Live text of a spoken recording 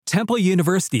Temple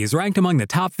University is ranked among the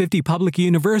top 50 public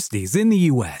universities in the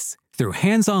U.S. Through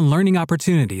hands-on learning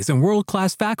opportunities and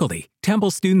world-class faculty,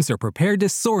 Temple students are prepared to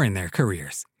soar in their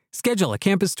careers. Schedule a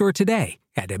campus tour today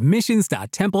at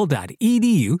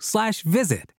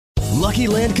admissions.temple.edu/visit. Lucky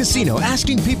Land Casino,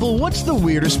 asking people, what's the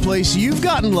weirdest place you've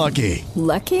gotten lucky?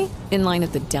 Lucky? In line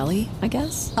at the deli, I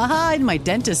guess? Aha, in my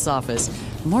dentist's office.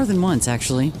 More than once,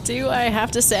 actually. Do I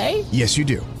have to say? Yes, you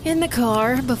do. In the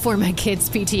car before my kids'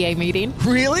 PTA meeting.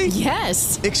 Really?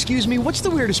 Yes. Excuse me, what's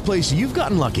the weirdest place you've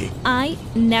gotten lucky? I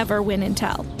never win and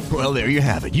tell. Well, there you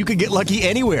have it. You can get lucky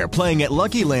anywhere, playing at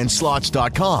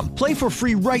LuckyLandSlots.com. Play for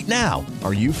free right now.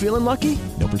 Are you feeling lucky?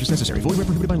 No purchase necessary. Void where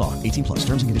prohibited by law. 18+.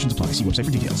 Terms and conditions apply. See website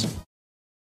for details.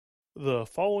 The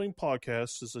following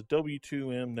podcast is a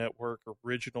W2M Network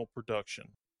original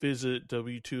production. Visit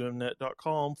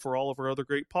W2Mnet.com for all of our other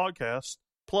great podcasts,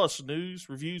 plus news,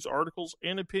 reviews, articles,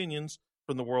 and opinions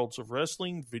from the worlds of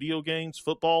wrestling, video games,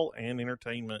 football, and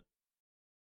entertainment.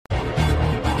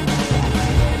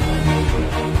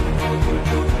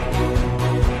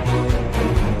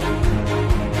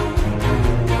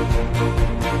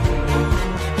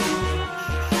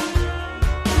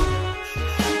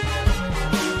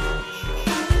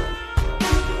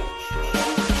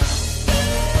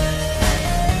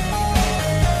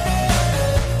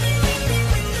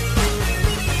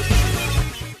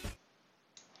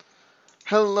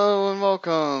 Hello and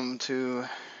welcome to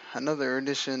another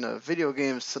edition of Video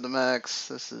Games to the Max.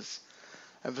 This is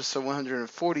episode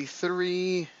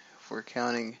 143, if we're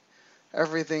counting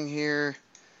everything here.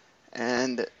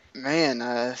 And man,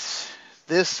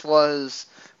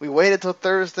 we waited till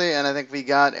Thursday and I think we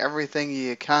got everything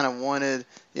you kind of wanted.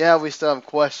 Yeah, we still have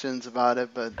questions about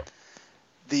it, but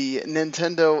the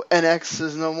Nintendo NX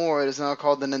is no more. It is now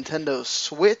called the Nintendo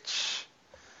Switch.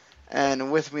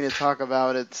 And with me to talk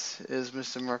about it is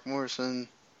Mr. Marc Morrison.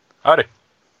 Howdy.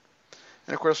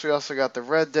 And of course we also got the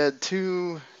Red Dead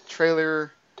 2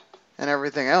 trailer and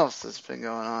everything else that's been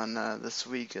going on this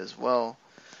week as well.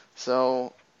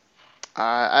 So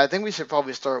I think we should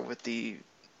probably start with the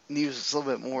news that's a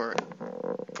little bit more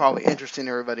probably interesting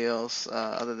to everybody else,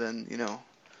 other than,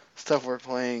 stuff we're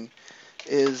playing,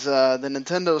 is the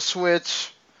Nintendo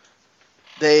Switch.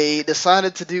 They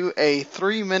decided to do a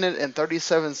 3-minute and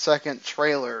 37-second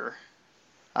trailer,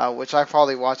 which I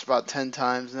probably watched about 10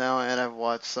 times now, and I've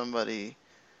watched somebody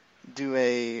do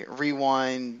a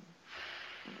rewind,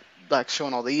 like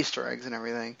showing all the Easter eggs and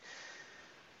everything.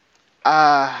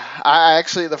 I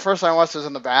actually, the first time I watched it was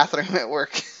in the bathroom at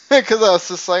work, because I was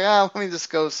just like, let me just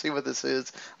go see what this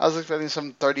is. I was expecting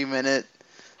some 30-minute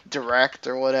direct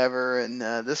or whatever, and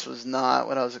this was not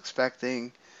what I was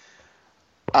expecting.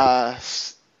 What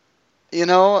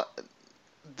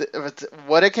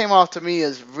it came off to me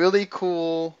is really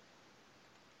cool.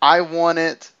 I want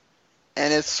it,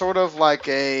 and it's sort of like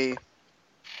you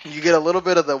get a little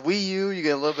bit of the Wii U, you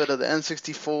get a little bit of the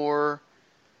N64,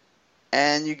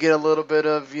 and you get a little bit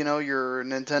of, your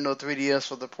Nintendo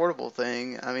 3DS with the portable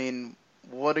thing. I mean,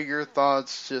 what are your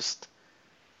thoughts just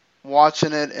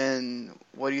watching it, and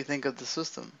what do you think of the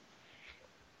system?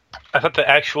 I thought the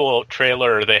actual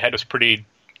trailer they had was pretty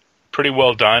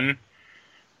well done.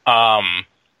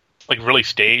 Like really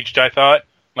staged, I thought.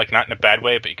 Like not in a bad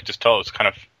way, but you could just tell it was kind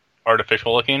of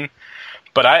artificial looking.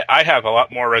 But I have a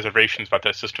lot more reservations about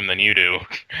that system than you do.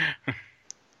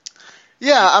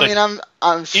 Yeah, I mean,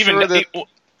 I'm sure that...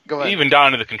 Go ahead. Even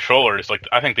down to the controllers,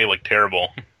 I think they look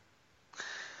terrible.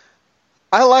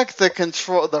 I like the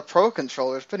Pro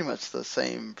controller. It's pretty much the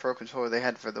same Pro controller they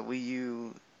had for the Wii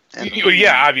U.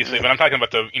 Yeah, obviously, but I'm talking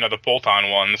about the bolt-on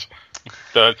ones,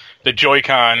 the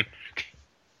Joy-Con.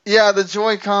 Yeah, the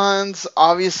Joy-Cons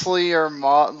obviously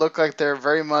look like they're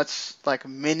very much like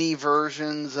mini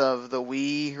versions of the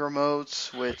Wii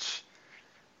remotes, which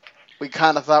we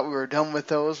kind of thought we were done with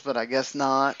those, but I guess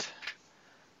not.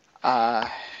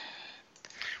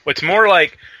 It's more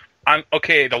like,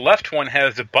 the left one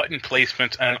has the button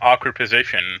placements in an awkward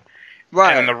position,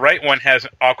 right, and the right one has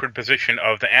an awkward position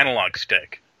of the analog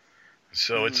stick.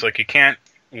 So it's like you can't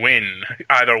win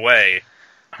either way.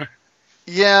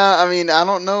 Yeah, I mean, I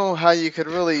don't know how you could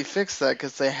really fix that,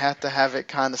 because they have to have it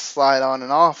kind of slide on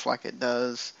and off like it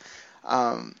does.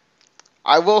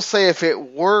 I will say, if it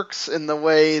works in the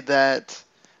way that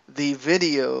the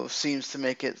video seems to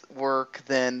make it work,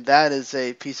 then that is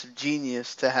a piece of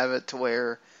genius, to have it to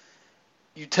where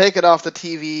you take it off the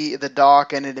TV, the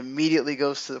dock, and it immediately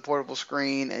goes to the portable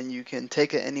screen, and you can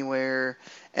take it anywhere,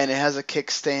 and it has a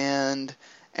kickstand,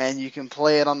 and you can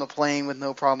play it on the plane with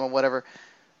no problem or whatever.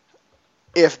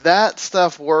 If that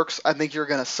stuff works, I think you're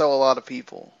going to sell a lot of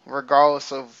people,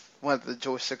 regardless of whether the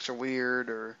joysticks are weird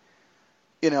or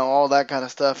all that kind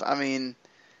of stuff. I mean,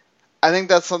 I think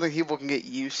that's something people can get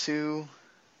used to.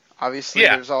 Obviously,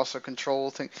 Yeah. there's also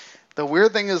control thing. The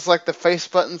weird thing is, like, the face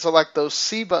buttons are like those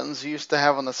C buttons you used to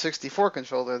have on the 64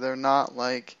 controller. They're not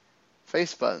like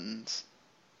face buttons.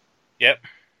 Yep.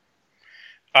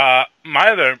 My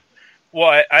other,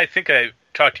 well, I think I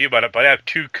talked to you about it, but I have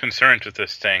two concerns with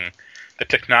this thing: the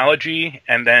technology,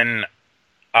 and then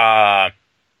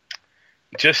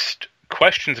just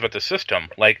questions about the system.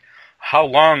 Like, how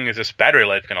long is this battery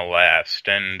life going to last?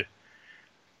 And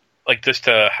like, just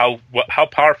how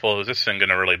powerful is this thing going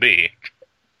to really be?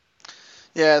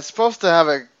 Yeah, it's supposed to have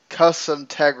a custom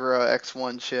Tegra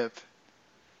X1 chip,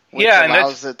 which and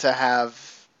allows it to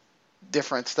have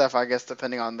different stuff, I guess,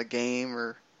 depending on the game.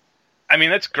 Or I mean,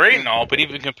 that's great and all, but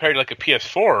even compared to like a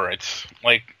PS4, it's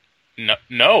like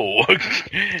no.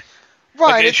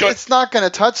 Right, it's not going to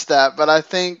touch that, but I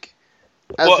think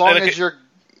as long as you're...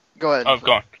 Go ahead. Oh,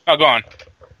 go on. Oh, go on.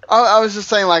 I was just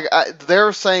saying, like, they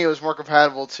were saying it was more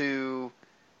compatible to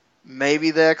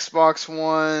maybe the Xbox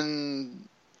One,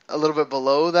 a little bit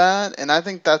below that, and I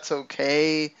think that's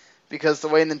okay, because the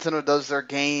way Nintendo does their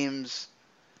games,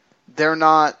 they're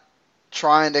not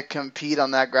trying to compete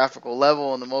on that graphical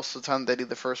level, and most of the time they do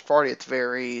the first party, it's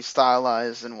very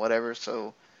stylized and whatever,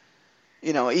 so,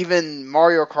 even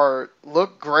Mario Kart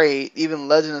looked great, even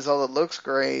Legend of Zelda looks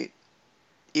great,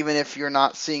 even if you're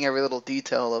not seeing every little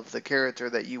detail of the character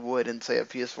that you would in, say, a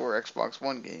PS4 or Xbox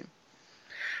One game.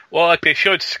 Well, like, they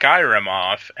showed Skyrim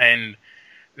off, and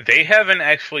they haven't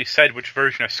actually said which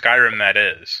version of Skyrim that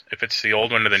is, if it's the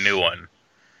old one or the new one.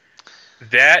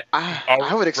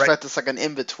 I would expect it's like an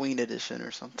in-between edition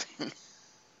or something.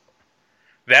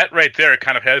 That right there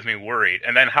kind of has me worried.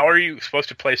 And then how are you supposed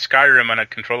to play Skyrim on a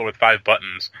controller with 5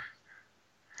 buttons?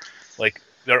 Like,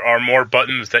 there are more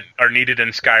buttons that are needed in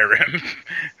Skyrim.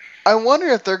 I wonder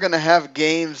if they're going to have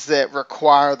games that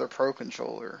require the Pro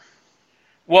Controller.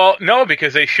 Well, no,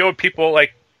 because they showed people,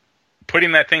 like,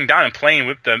 putting that thing down and playing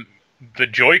with the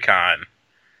Joy-Con.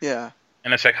 Yeah.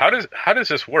 And it's like, how does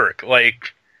this work?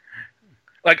 Like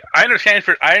I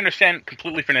understand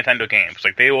completely for Nintendo games.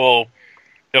 Like, it'll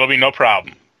be no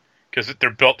problem because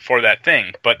they're built for that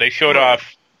thing. But they showed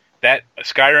off that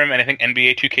Skyrim and I think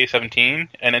NBA 2K17,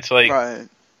 and it's like,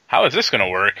 how is this going to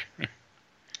work?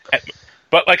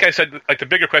 But like I said, like, the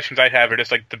bigger questions I have are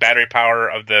just like the battery power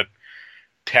of the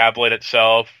tablet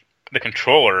itself, the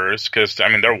controllers, because I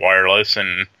mean they're wireless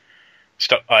and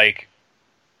stuff. Like,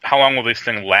 how long will this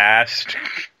thing last?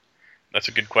 That's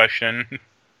a good question.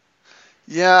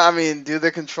 Yeah, I mean, are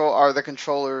the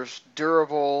controllers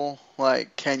durable?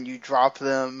 Like, can you drop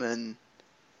them and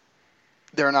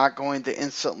they're not going to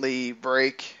instantly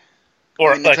break?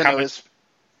 Or I mean, like Nintendo how much? is...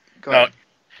 Go ahead.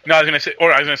 No, I was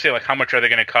gonna say, like, how much are they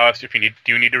gonna cost? Do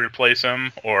you need to replace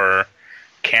them, or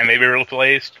can they be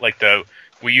replaced? Like the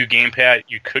Wii U gamepad,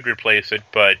 you could replace it,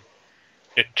 but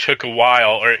it took a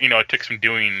while, or it took some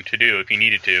doing to do if you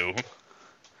needed to.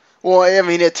 Well, I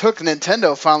mean, it took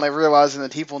Nintendo finally realizing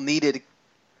that people needed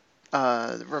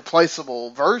replaceable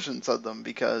versions of them,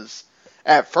 because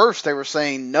at first they were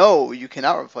saying, no, you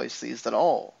cannot replace these at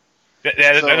all.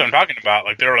 That's what I'm talking about.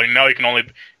 Like, they were like, no, you can only...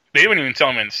 They wouldn't even sell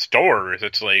them in stores.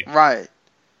 It's like... Right.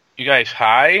 You guys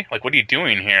high? Like, what are you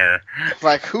doing here?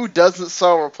 Like, who doesn't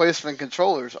sell replacement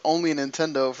controllers? Only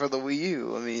Nintendo for the Wii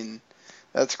U. I mean,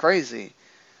 that's crazy.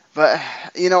 But,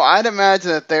 I'd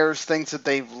imagine that there's things that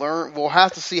they've learned. We'll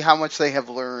have to see how much they have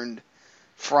learned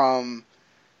from,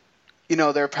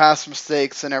 their past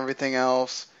mistakes and everything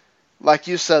else. Like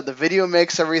you said, the video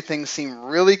makes everything seem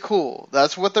really cool.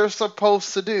 That's what they're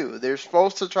supposed to do. They're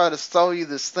supposed to try to sell you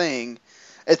this thing.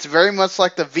 It's very much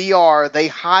like the VR. They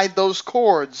hide those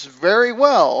cords very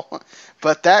well.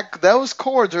 But those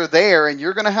cords are there, and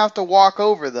you're going to have to walk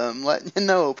over them. Letting you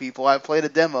know, people, I played a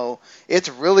demo. It's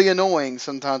really annoying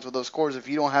sometimes with those cords if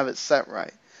you don't have it set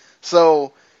right.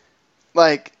 So,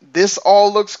 like, this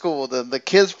all looks cool. The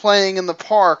kids playing in the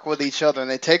park with each other, and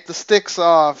they take the sticks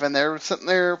off, and they're sitting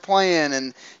there playing,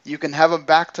 and you can have them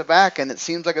back-to-back, and it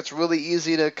seems like it's really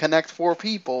easy to connect 4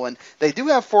 people. And they do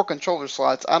have 4 controller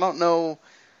slots. I don't know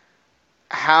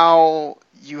how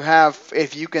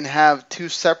if you can have 2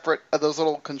 separate of those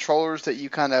little controllers that you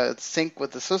kind of sync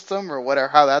with the system or whatever,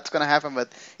 how that's going to happen,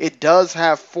 but it does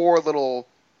have 4 little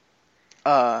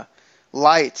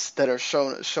lights that are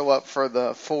show up for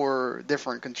the 4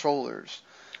 different controllers.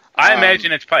 I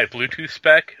imagine it's probably Bluetooth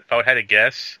spec, if I had to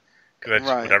guess, because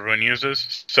that's what everyone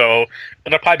uses. So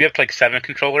it'll probably be up to like 7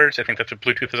 controllers. I think that's what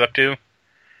Bluetooth is up to.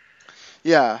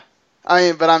 Yeah. I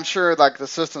mean, but I'm sure, like, the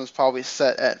system's probably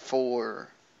set at 4.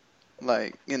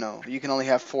 Like, you can only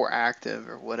have 4 active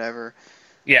or whatever.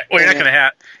 Yeah, well, you're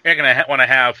not gonna want to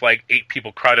have like 8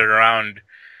 people crowded around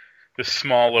this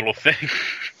small little thing.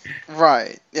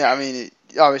 Right. Yeah. I mean,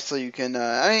 obviously you can.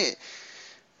 I mean,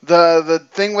 the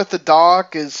thing with the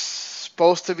dock is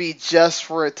supposed to be just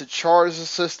for it to charge the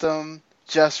system,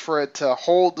 just for it to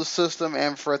hold the system,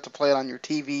 and for it to play it on your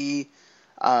TV.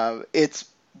 It's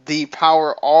the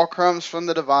power all comes from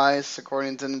the device,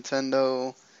 according to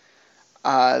Nintendo.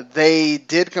 They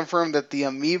did confirm that the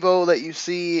amiibo that you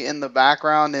see in the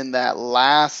background in that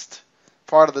last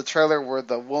part of the trailer where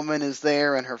the woman is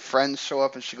there and her friends show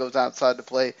up and she goes outside to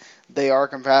play, they are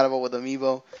compatible with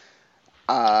amiibo.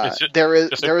 There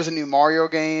is a new Mario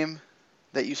game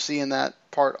that you see in that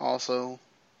part also.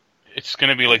 It's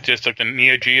gonna be like just like the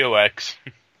Neo Geo X.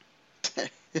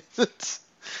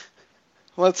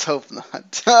 Let's hope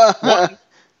not.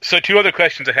 So 2 other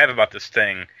questions I have about this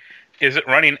thing. Is it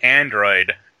running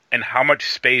Android, and how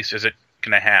much space is it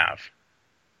going to have?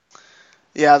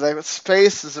 Yeah, the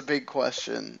space is a big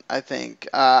question, I think.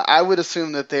 I would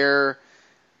assume that they're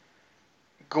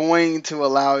going to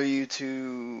allow you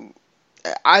to...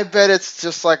 I bet it's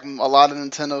just like a lot of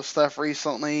Nintendo stuff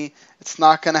recently. It's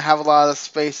not going to have a lot of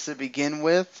space to begin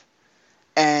with,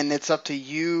 and it's up to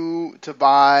you to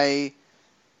buy...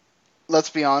 Let's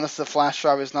be honest, the flash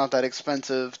drive is not that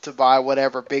expensive to buy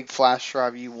whatever big flash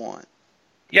drive you want.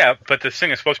 Yeah, but this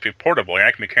thing is supposed to be portable. You're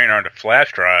not going to be carrying around a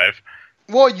flash drive.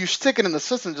 Well, you stick it in the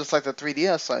system just like the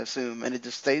 3DS, I assume, and it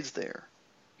just stays there.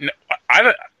 No,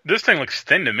 this thing looks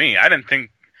thin to me. I didn't think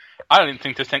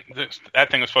that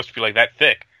thing was supposed to be like that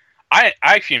thick. I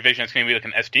actually envision it's going to be like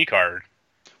an SD card.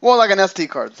 Well, like an SD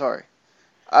card. Sorry,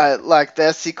 like the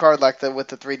SD card, like with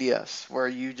the 3DS, where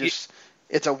you just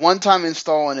it's a one-time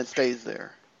install and it stays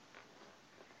there.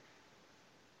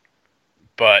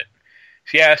 But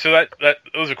yeah, so that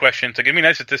those are questions. Like, it'd be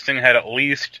nice if this thing had at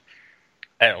least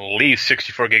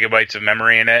 64 gigabytes of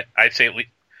memory in it. I'd say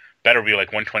better be like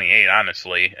 128,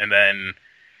 honestly, and then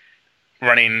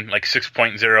running like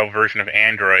 6.0 version of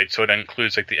Android, so it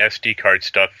includes like the SD card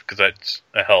stuff because that's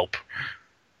a help.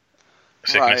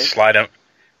 So you can slide out.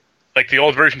 Like, the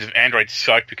old versions of Android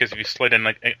sucked because if you slid in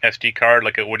like an SD card,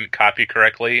 like, it wouldn't copy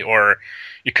correctly, or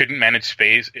you couldn't manage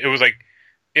space. It was like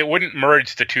it wouldn't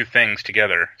merge the 2 things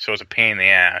together, so it was a pain in the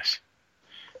ass.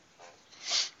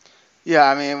 Yeah,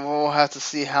 I mean, we'll have to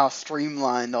see how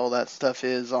streamlined all that stuff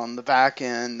is on the back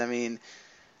end. I mean,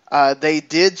 they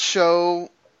did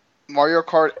show Mario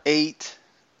Kart 8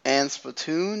 and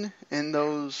Splatoon in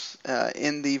those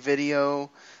in the video,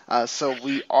 so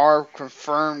we are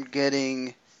confirmed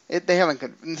getting.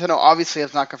 Nintendo obviously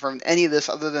has not confirmed any of this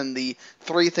other than the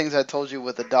 3 things I told you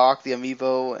with the dock, the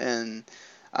amiibo, and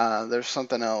there's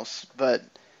something else. But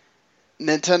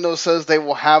Nintendo says they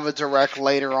will have a direct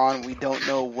later on. We don't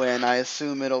know when. I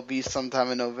assume it'll be sometime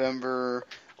in November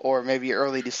or maybe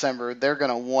early December. They're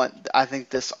going to want, I think,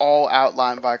 this all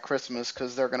outlined by Christmas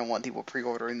because they're going to want people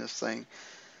pre-ordering this thing.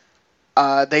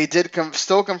 They did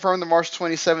still confirm the March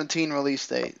 2017 release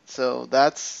date, so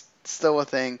that's still a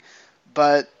thing.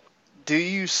 But do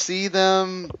you see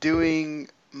them doing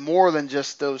more than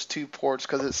just those 2 ports?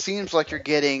 Because it seems like you're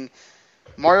getting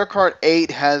Mario Kart 8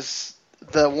 has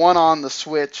the one on the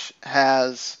Switch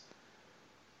has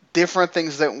different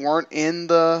things that weren't in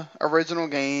the original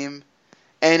game,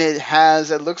 and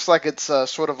it looks like it's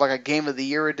sort of like a Game of the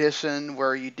Year edition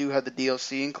where you do have the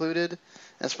DLC included,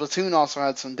 and Splatoon also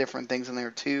had some different things in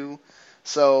there too.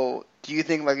 So do you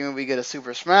think like maybe we get a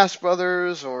Super Smash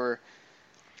Brothers, or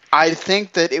I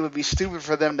think that it would be stupid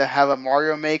for them to have a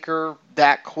Mario Maker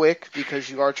that quick because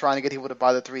you are trying to get people to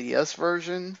buy the 3DS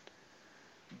version.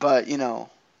 But, you know.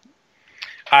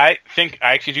 I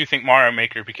actually do think Mario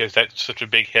Maker, because that's such a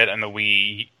big hit on the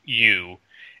Wii U.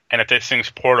 And if this thing's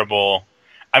portable,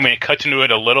 I mean, it cuts into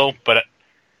it a little, but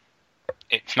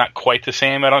it's not quite the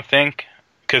same, I don't think.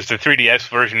 Because the 3DS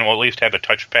version will at least have the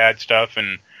touchpad stuff,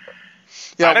 and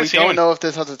yeah, we don't know if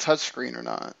this has a touchscreen or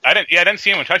not. I didn't see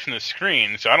anyone touching the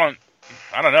screen, so I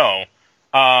don't know.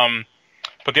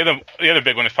 But the other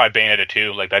big one is probably Bayonetta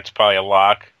 2. Like, that's probably a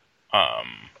lock.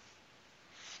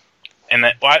 And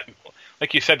that,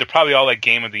 like you said, they're probably all like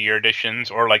Game of the Year editions,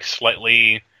 or like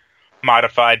slightly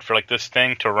modified for like this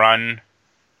thing to run.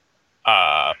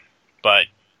 But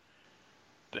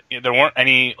there weren't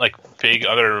any like big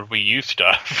other Wii U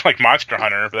stuff like Monster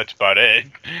Hunter, but that's about it.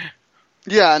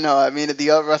 Yeah, no, I mean,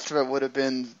 the rest of it would have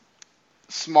been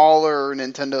smaller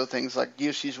Nintendo things like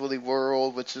Yoshi's Woolly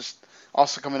World, which is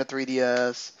also coming to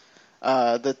 3DS,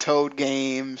 the Toad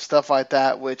game, stuff like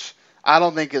that, which I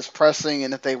don't think is pressing,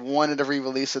 and if they wanted to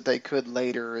re-release it, they could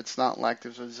later. It's not like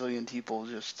there's a zillion people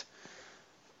just,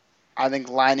 I think,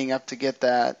 lining up to get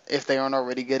that if they aren't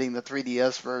already getting the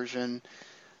 3DS version.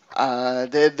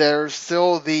 There's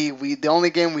still the only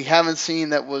game we haven't seen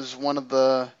that was one of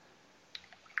the.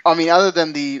 I mean, other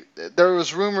than there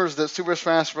was rumors that Super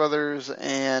Smash Brothers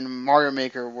and Mario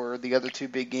Maker were the other two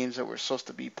big games that were supposed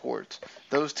to be ports.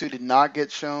 Those two did not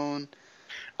get shown.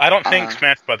 I don't think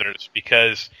Smash Brothers,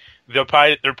 because they're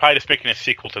probably just making a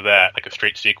sequel to that, like a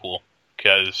straight sequel,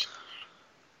 because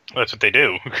that's what they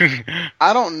do.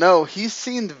 I don't know. He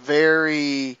seemed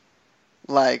very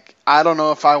like, I don't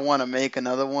know if I want to make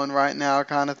another one right now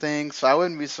kind of thing. So I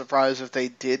wouldn't be surprised if they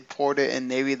did port it and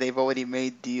maybe they've already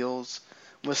made deals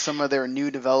with some of their new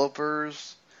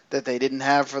developers that they didn't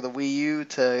have for the Wii U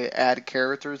to add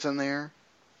characters in there.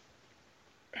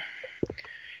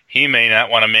 He may not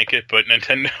want to make it, but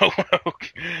Nintendo will.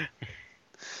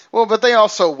 Well, but they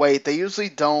also wait. They usually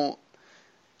don't.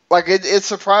 Like, it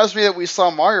surprised me that we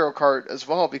saw Mario Kart as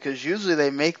well, because usually they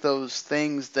make those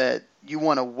things that you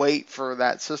want to wait for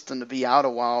that system to be out a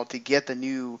while to get the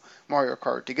new Mario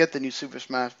Kart, to get the new Super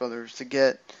Smash Brothers, to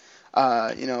get,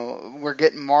 we're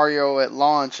getting Mario at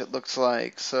launch, it looks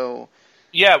like, so.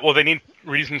 Yeah, well, they need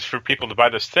reasons for people to buy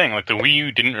this thing. Like, the Wii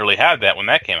U didn't really have that when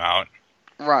that came out.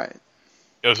 Right.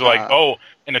 It was like,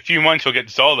 in a few months you'll get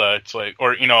Zelda. It's like,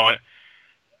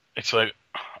 it's like,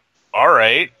 all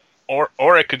right.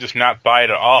 Or I could just not buy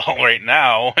it at all right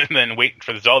now and then wait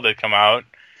for the Zelda to come out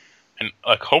and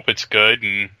hope it's good,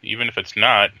 and even if it's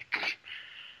not,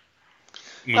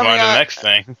 move on to the next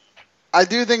thing. I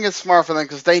do think it's smart for them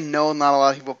because they know not a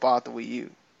lot of people bought the Wii U,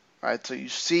 right? So you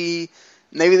see,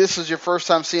 maybe this is your first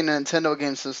time seeing a Nintendo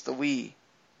game since the Wii.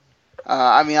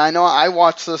 I know I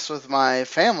watched this with my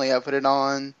family. I put it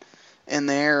on in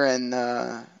there, and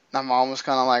my mom was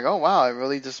kind of like, "Oh wow, it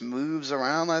really just moves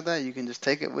around like that. You can just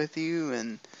take it with you."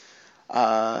 And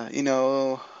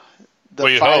the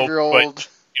 5-year-old.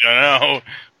 You don't know.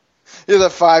 Yeah, the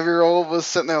 5-year-old was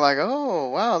sitting there like, "Oh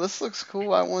wow, this looks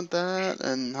cool. I want that."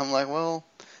 And I'm like, "Well,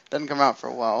 it doesn't come out for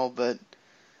a while, but."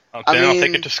 I'll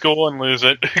take it to school and lose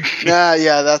it.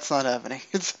 Yeah, that's not happening.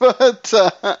 But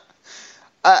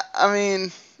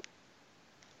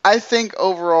I think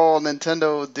overall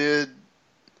Nintendo did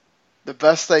the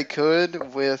best they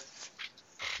could with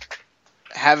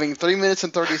having 3 minutes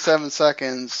and 37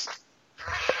 seconds.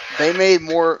 They made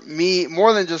more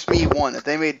than just me want it.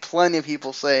 They made plenty of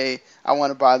people say, "I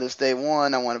want to buy this day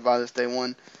one. I want to buy this day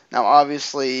one." Now,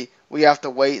 obviously, we have to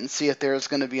wait and see if there's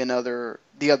going to be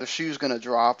the other shoe's going to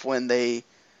drop when they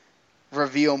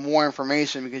reveal more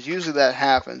information, because usually that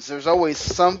happens. There's always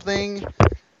something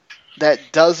that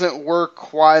doesn't work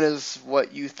quite as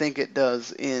what you think it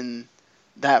does in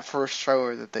that first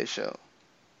trailer that they show.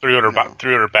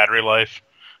 300 battery life.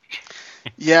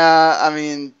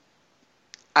 Yeah,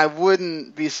 I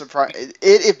wouldn't be surprised.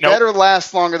 It better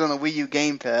last longer than the Wii U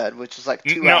gamepad, which is like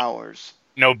 2 hours.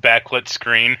 No backlit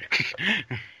screen.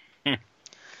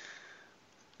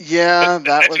 Yeah,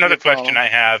 that's another question I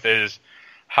have is,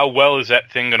 how well is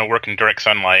that thing going to work in direct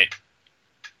sunlight?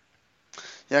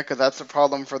 Yeah, because that's a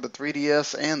problem for the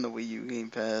 3DS and the Wii U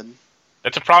gamepad.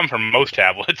 That's a problem for most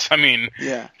tablets.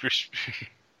 Yeah.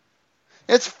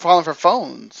 It's a problem for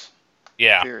phones.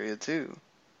 Yeah. Period, too.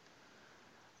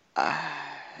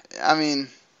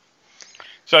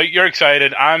 So you're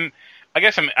excited. I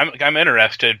guess I'm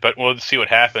interested, but we'll see what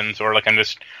happens. Or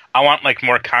I want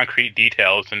more concrete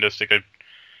details than just a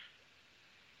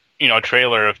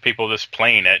trailer of people just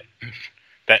playing it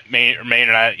that may or may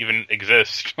not even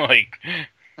exist.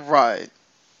 Right.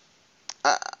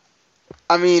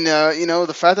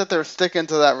 The fact that they're sticking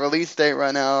to that release date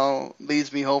right now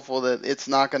leaves me hopeful that it's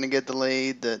not going to get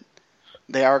delayed, that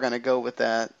they are going to go with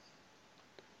that.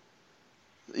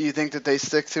 You think that they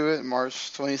stick to it?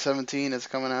 March 2017 is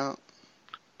coming out?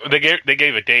 They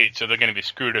gave a date, so they're going to be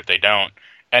screwed if they don't.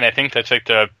 And I think that's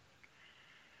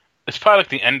it's probably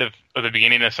the end of the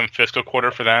beginning of some fiscal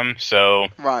quarter for them, so...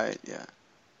 Right, yeah.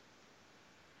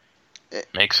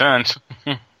 Makes sense.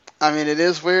 It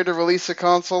is weird to release a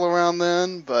console around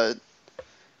then, but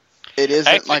it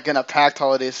isn't in a packed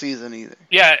holiday season either.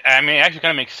 Yeah, it actually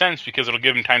kind of makes sense because it'll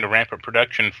give them time to ramp up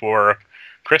production for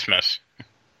Christmas.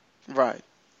 Right.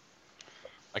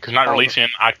 It's not releasing in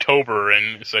October,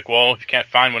 and it's well, if you can't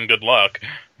find one, good luck.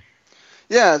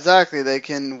 Yeah, exactly. They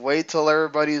can wait till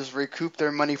everybody's recouped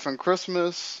their money from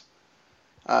Christmas.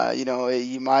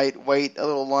 You might wait a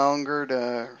little longer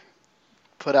to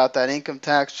put out that income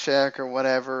tax check or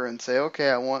whatever and say, okay,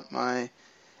 I want my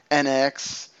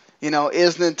NX.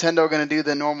 Is Nintendo going to do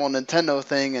the normal Nintendo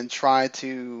thing and try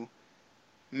to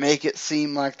make it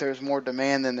seem like there's more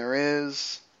demand than there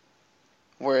is?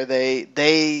 Where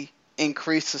they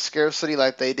increase the scarcity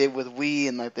like they did with Wii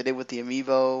and like they did with the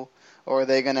Amiibo? Or are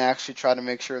they going to actually try to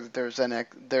make sure that there's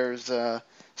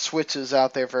switches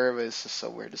out there for everybody. It's just so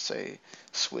weird to say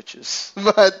switches.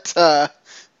 But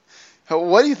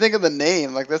what do you think of the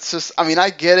name? Like, that's just, I mean, I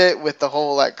get it with the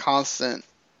whole like constant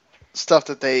stuff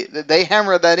that they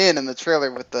hammered that in the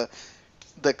trailer with the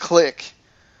click.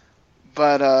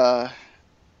 But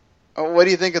what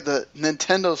do you think of the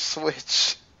Nintendo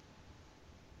Switch?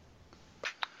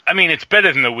 I mean, it's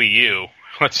better than the Wii U.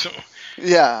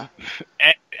 Yeah.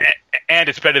 And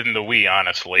it's better than the Wii,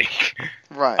 honestly.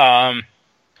 Right.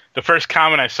 The first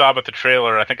comment I saw about the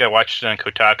trailer, I think I watched it on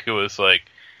Kotaku, was like,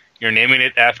 "You're naming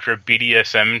it after a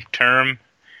BDSM term?"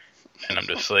 And I'm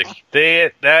just like,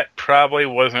 that probably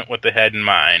wasn't what they had in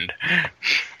mind.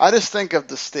 I just think of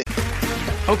the stick.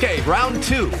 Okay, round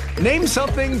 2. Name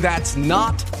something that's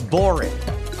not boring.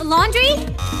 A laundry?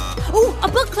 Ooh, a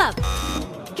book club.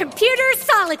 Computer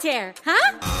solitaire,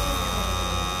 huh?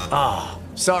 Ah,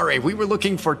 sorry, we were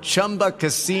looking for Chumba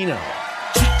Casino.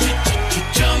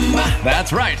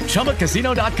 That's right,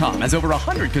 ChumbaCasino.com has over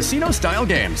 100 casino-style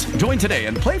games. Join today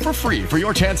and play for free for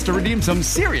your chance to redeem some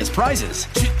serious prizes.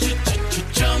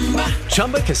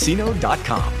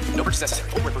 ChumbaCasino.com. No purchase necessary.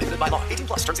 Void where prohibited by law. 18+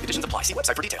 terms and conditions apply. See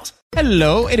website for details.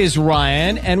 Hello, it is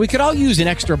Ryan, and we could all use an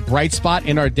extra bright spot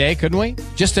in our day, couldn't we?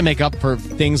 Just to make up for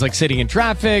things like sitting in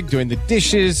traffic, doing the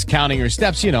dishes, counting your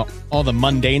steps, you know, all the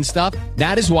mundane stuff.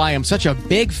 That is why I'm such a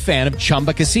big fan of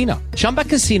Chumba Casino. Chumba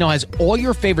Casino has all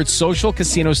your favorite social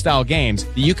casino-style games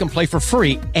that you can play for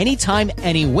free anytime,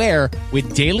 anywhere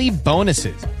with daily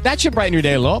bonuses. That should brighten your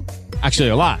day a little. Actually,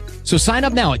 a lot. So sign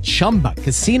up now at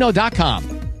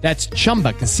ChumbaCasino.com. That's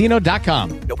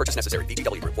ChumbaCasino.com. No purchase necessary.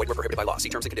 VGW Group. Void where prohibited by law. See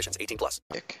terms and conditions. 18+.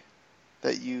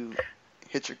 That you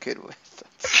hit your kid with.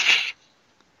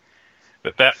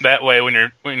 But that way, when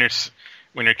your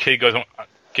kid goes,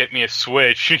 "Get me a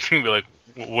Switch," you can be like,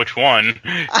 "Which one?"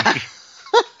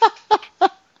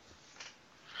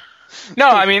 No,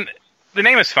 I mean, the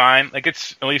name is fine. Like,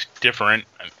 it's at least different.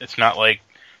 It's not like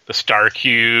the Star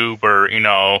Cube or, you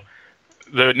know,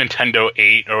 the Nintendo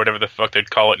 8 or whatever the fuck they'd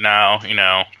call it now, you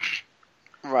know.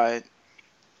 Right.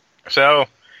 So,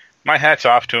 my hat's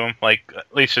off to them. Like,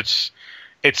 at least it's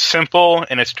simple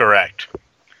and it's direct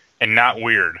and not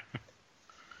weird.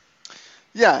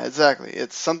 Yeah, exactly.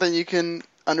 It's something you can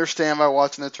understand by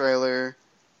watching the trailer.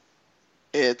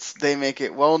 They make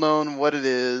it well known what it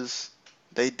is.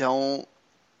 They don't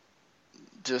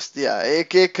just, it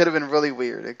could have been really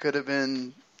weird. It could have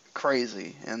been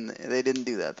crazy, and they didn't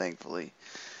do that, thankfully.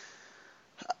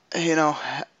 You know,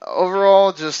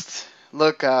 overall, just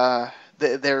look,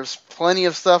 there's plenty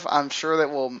of stuff I'm sure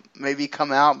that will maybe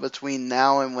come out between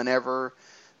now and whenever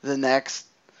the next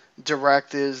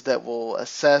Direct is that will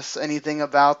assess anything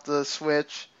about the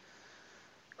Switch.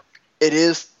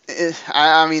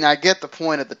 I mean, I get the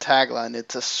point of the tagline.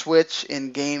 It's a Switch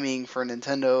in gaming for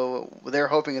Nintendo. They're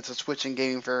hoping it's a Switch in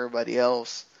gaming for everybody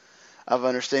else, of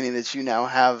understanding that you now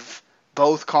have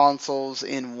both consoles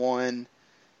in one.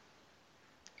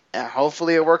 And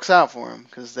hopefully it works out for them,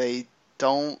 because they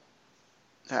don't.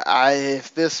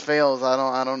 If this fails,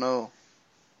 I don't know.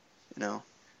 You know.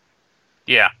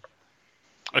 Yeah.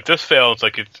 If this fails,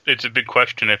 like, it's a big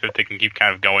question if they can keep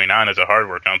kind of going on as a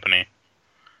hardware company.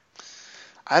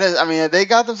 I mean, they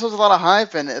got themselves a lot of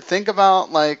hype, and think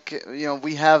about, like, you know,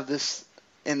 we have this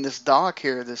in this doc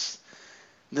here, this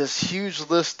huge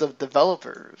list of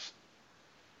developers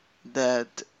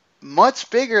that much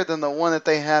bigger than the one that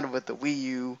they had with the Wii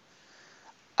U.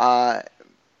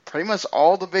 Pretty much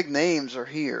all the big names are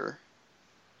here.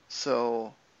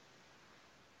 So,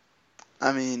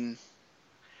 I mean,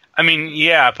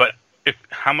 yeah, but if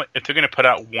they're going to put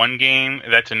out one game,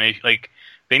 that's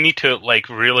they need to like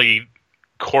really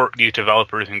court these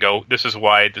developers and go, this is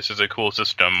why this is a cool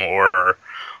system, or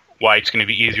why it's going to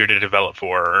be easier to develop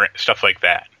for, or stuff like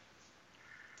that.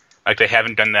 Like, they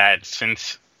haven't done that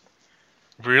since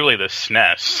really the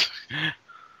SNES.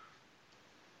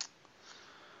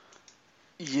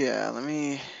 Yeah, I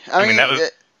mean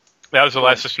that was the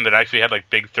last system that actually had like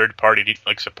big third party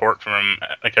like support from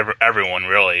like everyone,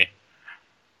 really.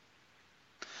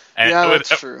 And yeah,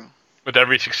 that's true. With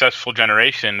every successful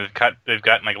generation, they've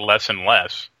gotten like less and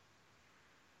less.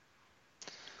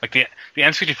 Like the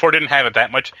N64 didn't have it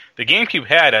that much. The GameCube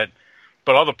had it,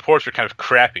 but all the ports were kind of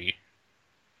crappy.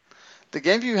 The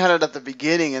GameCube had it at the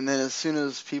beginning, and then as soon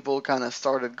as people kind of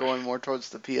started going more towards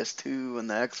the PS2 and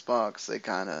the Xbox,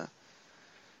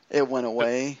 it went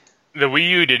away. The Wii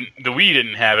U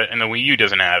didn't have it, and the Wii U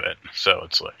doesn't have it. So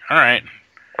it's like, all right.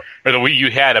 Or the Wii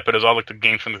U had it, but it was all like the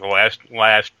games from the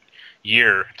last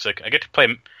year. It's like, I get to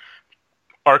play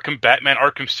Batman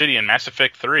Arkham City and Mass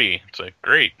Effect 3. It's like,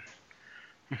 great.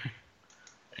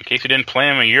 In case you didn't play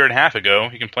them a year and a half ago,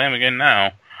 you can play them again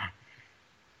now.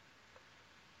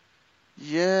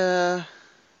 Yeah.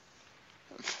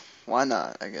 Why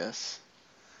not, I guess.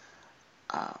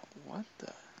 What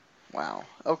the? Wow.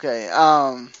 Okay.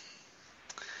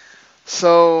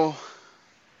 So,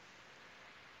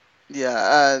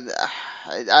 yeah,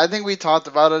 I think we talked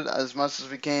about it as much as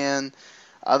we can.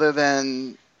 Other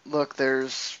than, look,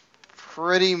 there's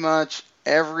pretty much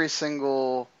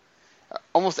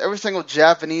almost every single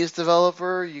Japanese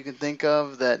developer you can think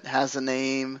of that has a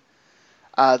name.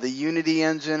 The Unity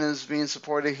engine is being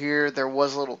supported here. There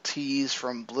was a little tease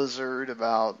from Blizzard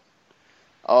about,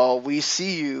 oh, we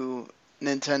see you,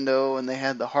 Nintendo, and they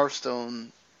had the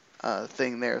Hearthstone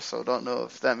thing there. So don't know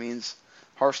if that means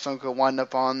Hearthstone could wind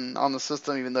up on the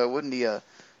system, even though it wouldn't be a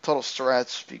total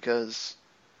stretch because,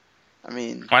 I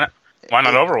mean... Why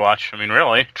not Overwatch? I mean,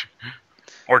 really?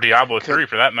 Or Diablo 3,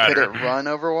 for that matter. Could it run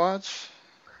Overwatch?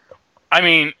 I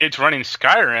mean, it's running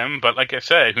Skyrim, but like I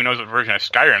said, who knows what version of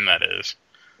Skyrim that is?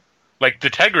 Like, the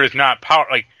Tegra is not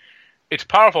it's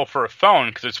powerful for a phone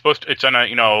because it's on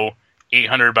a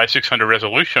 800 by 600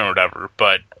 resolution or whatever.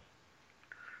 But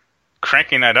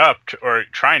cranking that up or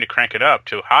trying to crank it up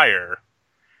to higher,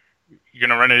 you're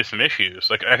gonna run into some issues.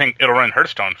 Like, I think it'll run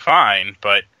Hearthstone fine,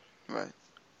 but right.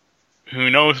 Who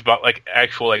knows about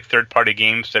actual third-party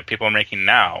games that people are making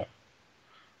now?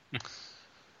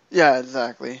 Yeah,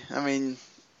 exactly. I mean,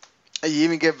 you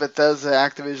even get Bethesda,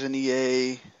 Activision,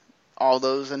 EA, all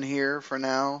those in here for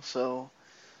now. So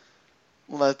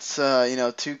let's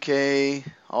 2K,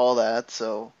 all that.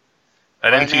 So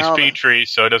that right empty now, speed tree,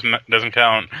 so it doesn't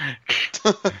count.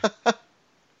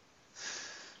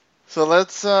 So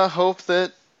let's hope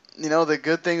that the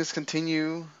good things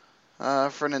continue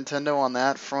for Nintendo on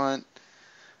that front.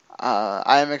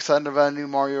 I am excited about a new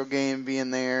Mario game being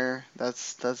there.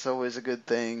 That's always a good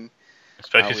thing.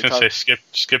 Especially since they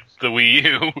skipped the Wii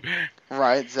U.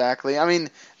 Right, exactly. I mean,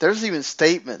 there's even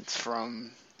statements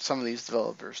from some of these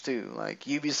developers too. Like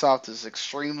Ubisoft is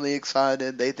extremely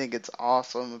excited. They think it's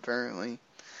awesome. Apparently,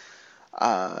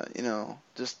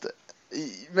 just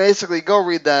basically go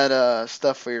read that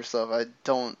stuff for yourself.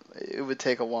 It would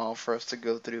take a while for us to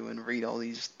go through and read all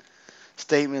these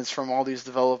statements from all these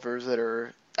developers that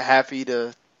are happy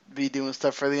to be doing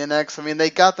stuff for the NX. I mean, they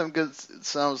got them good,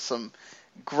 some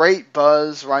great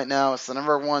buzz right now. It's the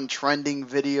 #1 trending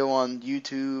video on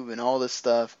YouTube and all this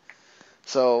stuff.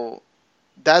 So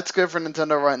that's good for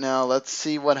Nintendo right now. Let's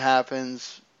see what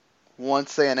happens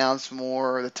once they announce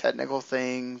more, the technical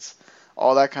things,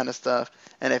 all that kind of stuff.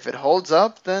 And if it holds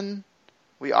up, then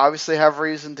we obviously have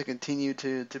reason to continue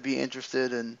to be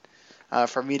interested and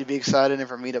for me to be excited and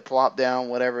for me to plop down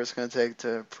whatever it's going to take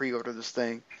to pre-order this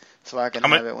thing so I can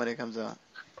have it when it comes out.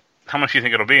 How much do you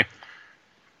think it'll be?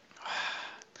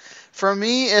 For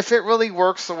me, if it really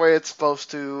works the way it's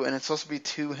supposed to, and it's supposed to be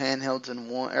two handhelds in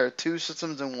one, or two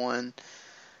systems in one,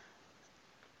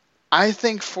 I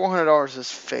think $400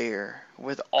 is fair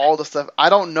with all the stuff. I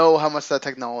don't know how much that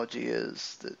technology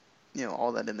is,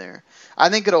 all that in there. I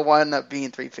think it'll wind up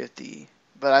being $350.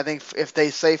 But I think if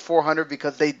they say $400,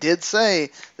 because they did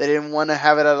say they didn't want to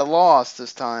have it at a loss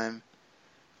this time,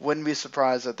 wouldn't be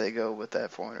surprised that they go with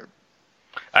that $400.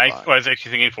 I was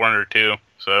actually thinking $400 too.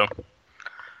 So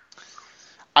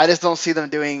I just don't see them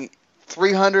doing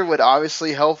 $300. Would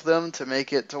obviously help them to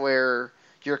make it to where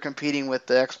you're competing with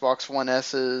the Xbox One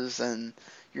S's and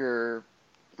your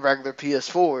regular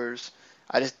PS4s.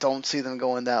 I just don't see them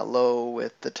going that low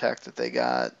with the tech that they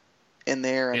got in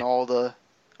there and all the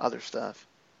other stuff.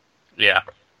 Yeah.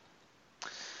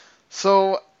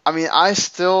 So, I mean, I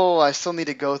still need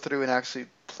to go through and actually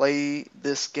play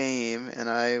this game, and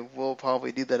I will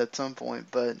probably do that at some point.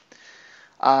 But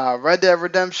Red Dead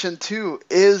Redemption 2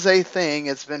 is a thing.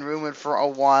 It's been rumored for a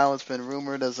while. It's been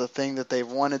rumored as a thing that they've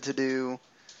wanted to do.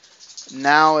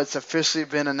 Now it's officially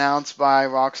been announced by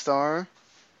Rockstar.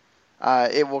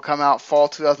 It will come out fall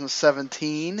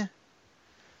 2017.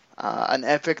 An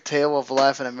epic tale of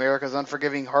life in America's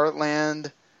unforgiving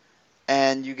heartland.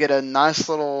 And you get a nice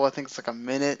little, I think it's like a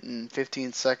minute and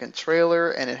 15-second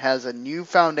trailer, and it has a new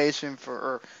foundation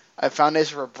for a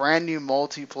brand new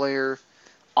multiplayer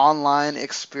online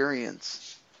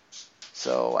experience.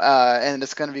 So, and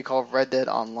it's going to be called Red Dead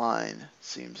Online.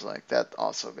 Seems like that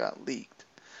also got leaked.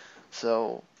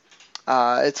 So,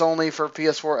 it's only for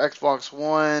PS4, Xbox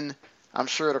One. I'm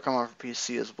sure it'll come out for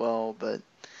PC as well, but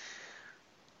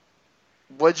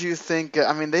what do you think?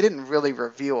 I mean, they didn't really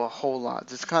reveal a whole lot.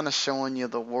 Just kind of showing you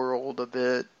the world a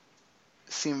bit.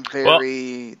 Seemed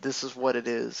very, this is what it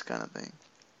is kind of thing.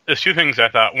 There's two things I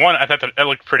thought. One, I thought that it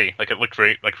looked pretty. Like, it looked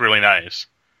really nice.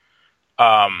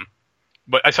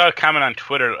 But I saw a comment on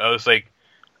Twitter. I was like,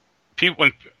 it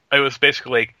was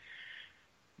basically like,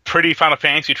 pretty Final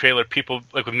Fantasy trailer, people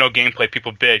like with no gameplay,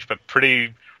 people bitch, but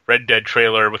pretty Red Dead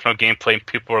trailer with no gameplay,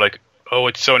 people are like, "Oh,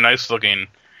 it's so nice looking."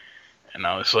 And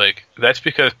I was like, "That's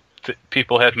because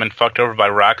people have been fucked over by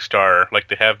Rockstar, like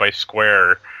they have by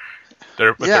Square.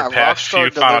 With their past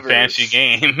Rockstar few Final Fantasy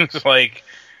games, like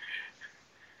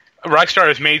Rockstar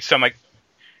has made some like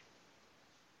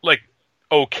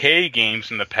okay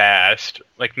games in the past,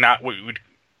 like not what we would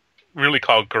really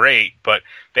call great, but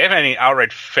they haven't had any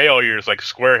outright failures like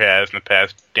Square has in the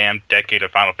past damn decade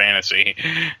of Final Fantasy."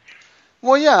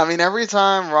 Well, yeah, I mean, every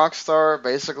time Rockstar,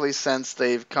 basically since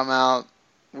they've come out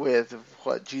with,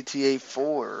 GTA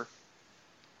 4,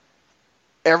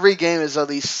 every game is at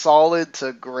least solid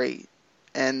to great.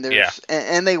 And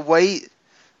and they wait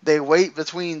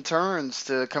between turns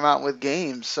to come out with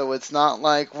games, so it's not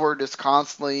like we're just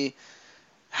constantly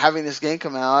having this game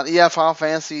come out. Yeah, Final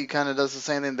Fantasy kind of does the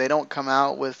same thing. They don't come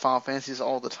out with Final Fantasies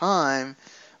all the time,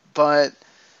 but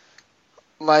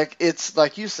like it's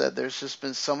like you said, there's just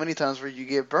been so many times where you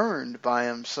get burned by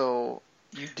them. So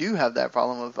you do have that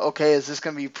problem of, okay, is this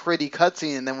going to be pretty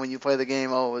cutscene, and then when you play the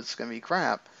game, oh, it's going to be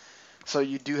crap. So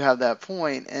you do have that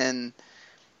point, and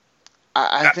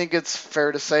I think it's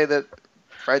fair to say that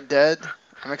Red Dead,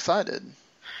 I'm excited.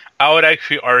 I would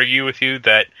actually argue with you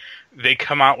that they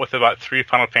come out with about 3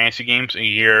 Final Fantasy games a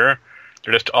year.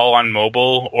 They're just all on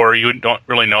mobile, or you don't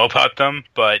really know about them,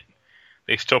 but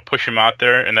they still push them out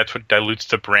there, and that's what dilutes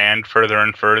the brand further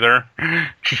and further.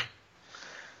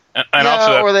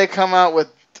 Or they come out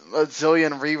with a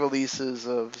zillion re-releases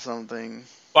of something.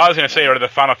 Well, I was going to say, or the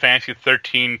Final Fantasy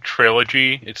 13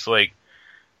 trilogy, it's like,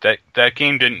 that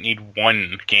game didn't need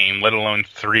 1 game, let alone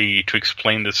 3, to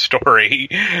explain the story.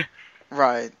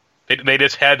 Right. They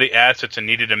just had the assets and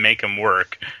needed to make them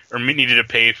work, or needed to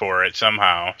pay for it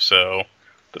somehow. So,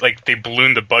 like, they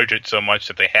ballooned the budget so much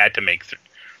that they had to make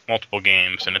multiple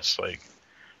games, and it's like,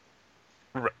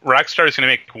 Rockstar is going to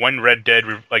make 1 Red Dead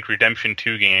Redemption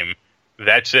 2 game.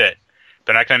 That's it.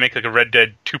 They're not going to make like a Red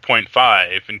Dead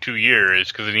 2.5 in 2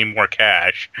 years because they need more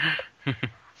cash.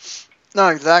 No,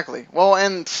 exactly. Well,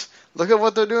 and look at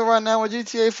what they're doing right now with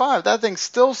GTA 5. That thing's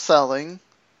still selling.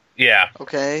 Yeah.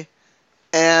 Okay.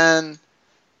 And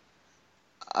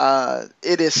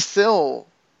it is still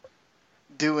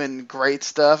doing great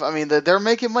stuff. I mean, they're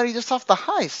making money just off the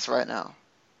heists right now.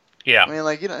 Yeah. I mean,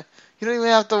 like, you don't even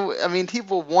have to. I mean,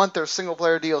 people want their single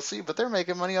player DLC, but they're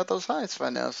making money off those heists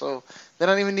right now, so they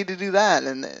don't even need to do that.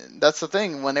 And that's the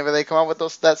thing. Whenever they come out with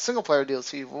that single player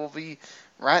DLC, we'll be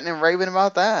ranting and raving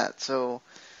about that. So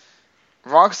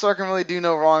Rockstar can really do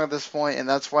no wrong at this point, and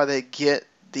that's why they get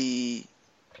the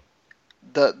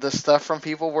stuff from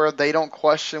people where they don't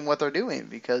question what they're doing,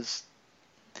 because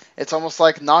it's almost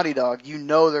like Naughty Dog. You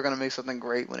know they're going to make something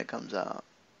great when it comes out.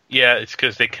 Yeah, it's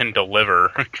because they can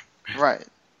deliver. Right.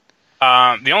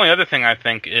 The only other thing I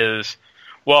think is,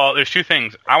 well, there's 2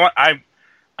 things. I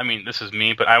mean, this is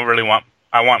me, but I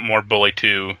want more Bully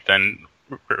 2 than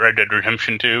Red Dead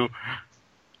Redemption 2.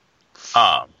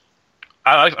 I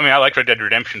like Red Dead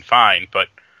Redemption fine, but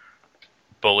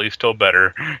Bully's still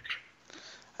better.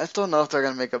 I still don't know if they're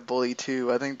going to make a Bully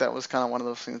 2. I think that was kind of one of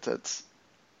those things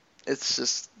it's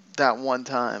just that one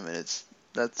time, and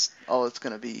that's all it's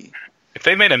going to be. If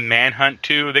they made a Manhunt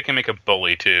 2, they can make a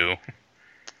Bully 2.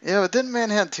 Yeah, but didn't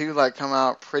Manhunt 2 come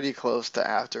out pretty close to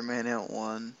after Manhunt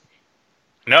 1?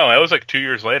 No, that was like 2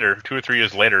 years later, 2 or 3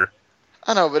 years later.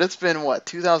 I know, but it's been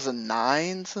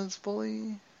 2009 since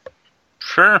Bully?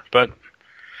 Sure, but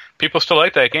people still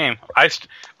like that game.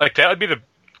 That would be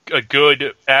a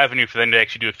good avenue for them to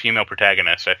actually do a female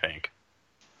protagonist, I think.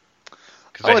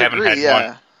 Because they haven't had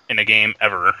one in a game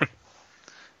ever.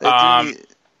 Go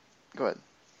ahead.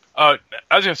 I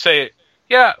was going to say,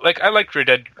 yeah, I like Red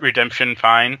Dead Redemption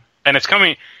fine. And it's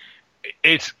kind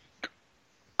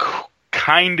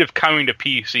of coming to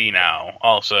PC now,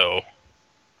 also.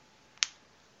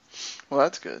 Well,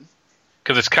 that's good.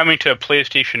 Because it's coming to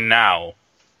PlayStation Now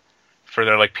for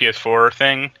their PS4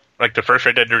 thing, like the first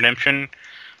Red Dead Redemption,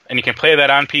 and you can play that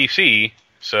on PC.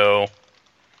 So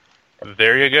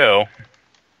there you go.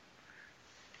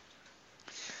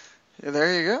 Yeah,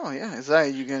 there you go. Yeah,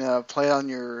 exactly. You can play on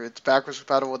it's backwards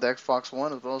compatible with the Xbox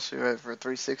One as well. So for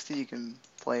 360, you can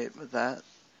play it with that.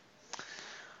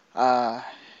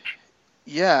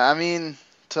 Yeah, I mean,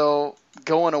 so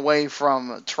going away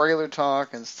from trailer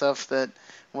talk and stuff that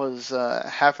was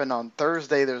happened on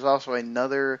Thursday, there's also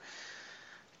another.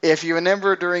 If you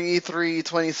remember during E3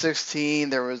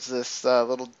 2016, there was this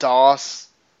little DOS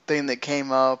thing that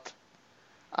came up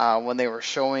when they were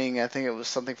showing, I think it was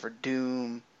something for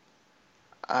Doom.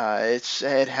 It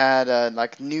had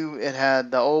it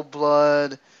had the Old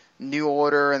Blood, New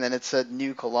Order, and then it said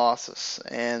New Colossus.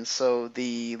 And so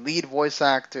the lead voice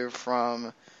actor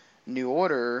from New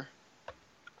Order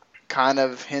kind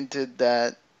of hinted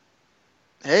that,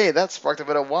 hey, that sparked a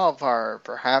bit of wildfire.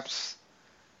 Perhaps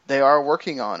they are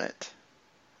working on it.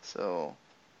 So,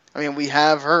 I mean, we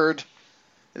have heard,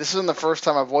 this isn't the first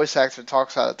time a voice actor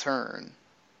talks out of turn.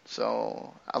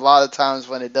 So, a lot of times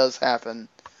when it does happen,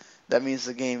 that means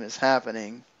the game is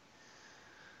happening.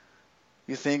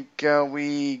 You think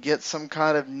we get some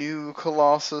kind of new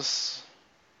Colossus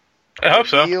I hope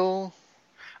deal? So.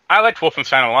 I liked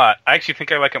Wolfenstein a lot. I actually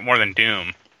think I like it more than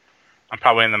Doom. I'm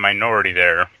probably in the minority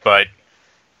there, but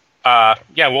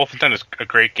yeah, Wolfenstein is a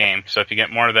great game. So if you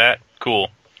get more of that, cool.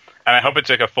 And I hope it's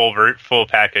like a full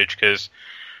package, because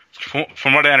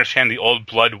from what I understand, the Old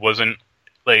Blood wasn't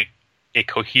like a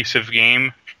cohesive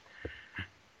game,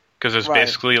 because it's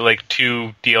basically like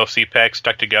 2 DLC packs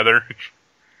stuck together,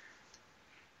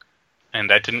 and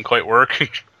that didn't quite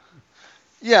work.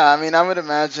 Yeah, I mean, I would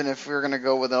imagine if we were going to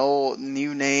go with an old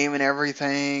new name and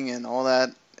everything and all that,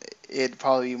 it'd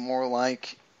probably be more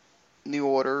like New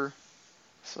Order,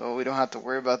 so we don't have to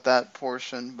worry about that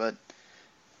portion. But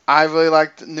I really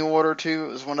liked New Order 2. It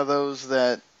was one of those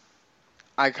that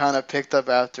I kind of picked up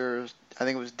after, I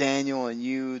think it was Daniel and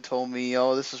you told me,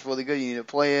 oh, this is really good, you need to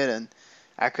play it, and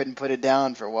I couldn't put it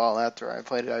down for a while after I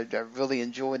played it. I really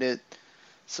enjoyed it.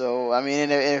 So, I mean,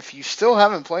 and if you still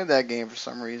haven't played that game for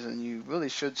some reason, you really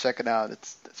should check it out.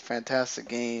 It's a fantastic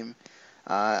game.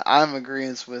 I'm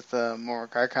agreeing with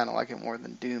Marc. I kind of like it more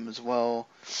than Doom as well.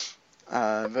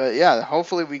 But yeah,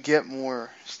 hopefully we get more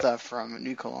stuff from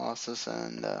New Colossus,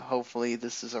 and hopefully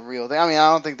this is a real thing. I mean,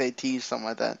 I don't think they tease something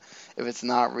like that if it's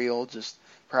not real. Just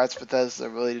perhaps Bethesda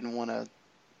really didn't want to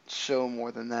show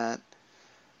more than that,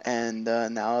 and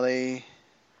now they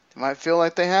might feel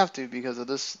like they have to because of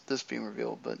this being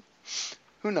revealed. But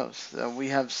who knows? We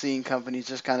have seen companies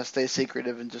just kind of stay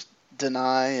secretive and just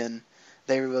deny, and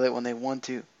they reveal it when they want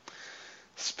to.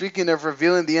 Speaking of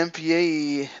revealing the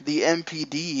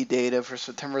MPD data for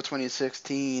September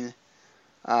 2016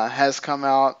 has come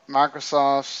out.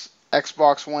 Microsoft's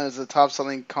Xbox One is the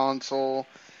top-selling console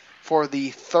for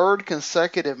the 3rd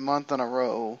consecutive month in a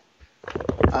row.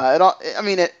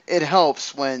 It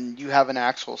helps when you have an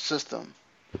actual system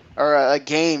or a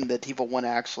game that people want to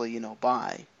actually,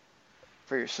 buy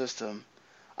for your system.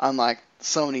 Unlike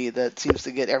Sony, that seems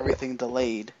to get everything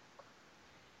delayed.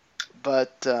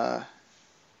 But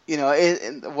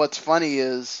what's funny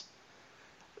is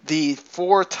the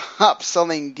 4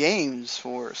 top-selling games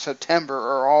for September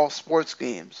are all sports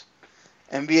games.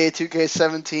 NBA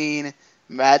 2K17,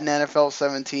 Madden NFL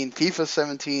 17, FIFA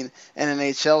 17, and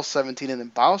NHL 17, and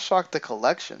then BioShock the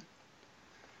Collection.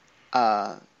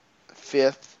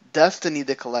 5th, Destiny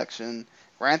the Collection,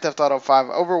 Grand Theft Auto 5,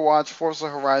 Overwatch, Forza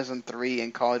Horizon 3,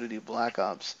 and Call of Duty Black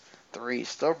Ops 3.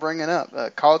 Still bringing up.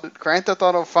 Grand Theft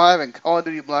Auto 5 and Call of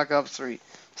Duty Black Ops 3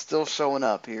 still showing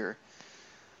up here.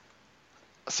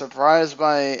 Surprised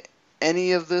by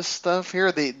any of this stuff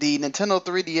here? The Nintendo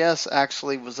 3DS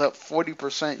actually was up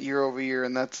 40% year over year,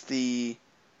 and that's the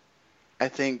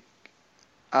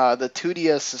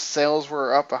 2DS sales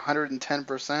were up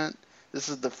 110%. This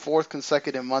is the 4th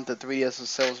consecutive month that 3DS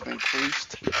sales have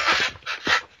increased.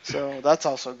 So that's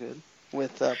also good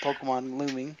with Pokemon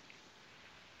looming.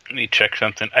 Let me check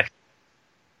something.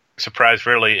 Surprise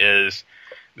really is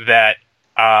that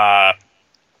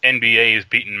NBA is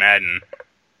beating Madden.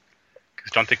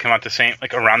 Because don't they come out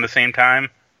around the same time?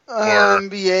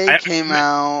 NBA came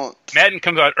out. Madden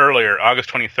comes out earlier, August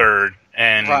 23rd,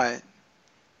 and right.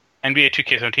 NBA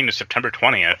 2K17 is September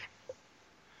 20th.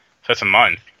 So that's a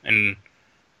month. And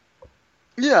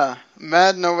yeah,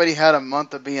 Madden already had a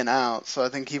month of being out, so I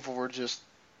think people were just...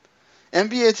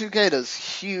 NBA 2K does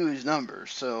huge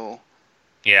numbers, so...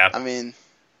 Yeah. I mean...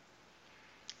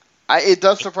 it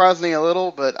does surprise me a little,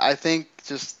 but I think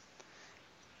just...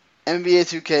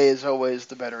 NBA 2K is always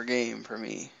the better game for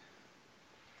me.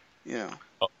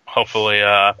 Hopefully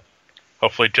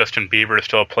Justin Bieber is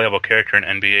still a playable character in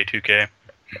NBA 2K.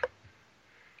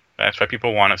 That's why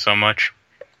people want it so much.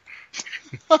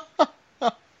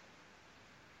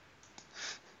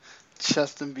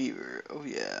 Justin Bieber, oh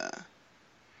yeah.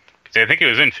 I think he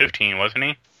was in 15, wasn't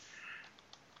he?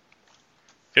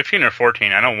 15 or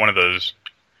 14, I know one of those.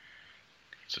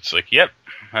 So it's like, yep,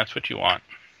 that's what you want.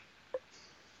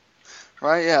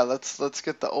 Right, yeah, let's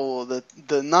get the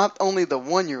not only the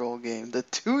 1-year-old game, the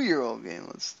 2-year-old game,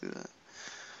 let's do that.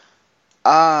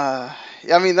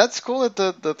 I mean, that's cool at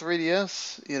the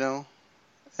 3DS,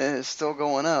 and it's still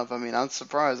going up. I mean, I'm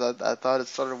surprised. I thought it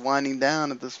started winding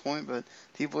down at this point, but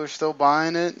people are still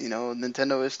buying it.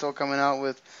 Nintendo is still coming out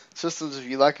with systems. If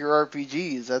you like your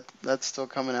RPGs, that's still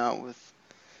coming out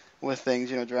with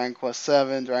things. Dragon Quest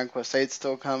 7, Dragon Quest 8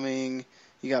 still coming.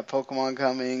 You got Pokemon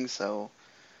coming, so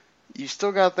you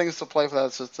still got things to play for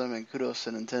that system, and kudos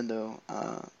to Nintendo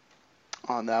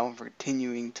on that one for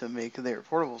continuing to make their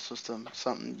portable system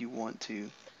something you want to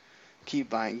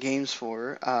keep buying games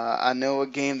for. I know a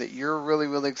game that you're really,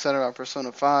 really excited about,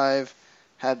 Persona 5,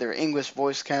 had their English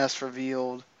voice cast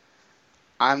revealed.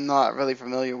 I'm not really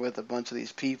familiar with a bunch of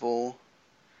these people.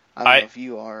 I don't know if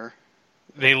you are.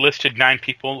 They listed 9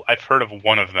 people. I've heard of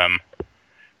one of them.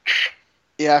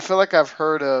 Yeah, I feel like I've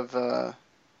heard of the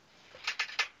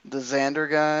Xander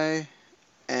guy,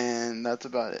 and that's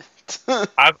about it.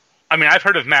 I've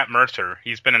heard of Matt Mercer.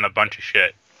 He's been in a bunch of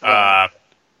shit. Right.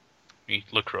 Let me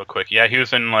look real quick. Yeah, he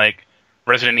was in,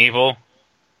 Resident Evil.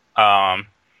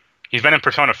 He's been in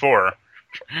Persona 4.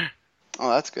 Oh,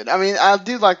 that's good. I mean, I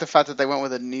do like the fact that they went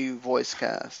with a new voice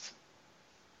cast.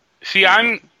 See,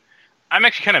 I'm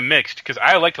actually kind of mixed, because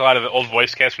I liked a lot of the old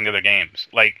voice casts from the other games.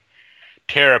 Like,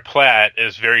 Tara Platt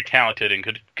is very talented and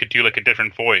could do, a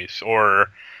different voice. Or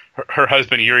her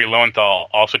husband, Yuri Lowenthal,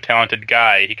 also talented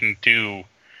guy. He can do...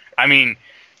 I mean,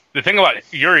 the thing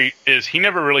about Yuri is he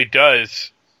never really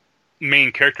does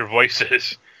main character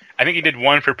voices. I think he did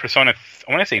one for Persona,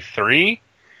 I want to say 3,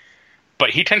 but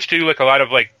he tends to do a lot of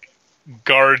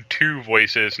Guard 2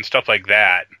 voices and stuff like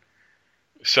that.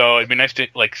 So it'd be nice to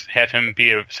have him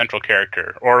be a central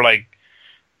character, or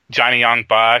Johnny Young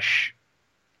Bosch,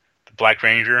 the Black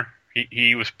Ranger.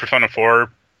 He was Persona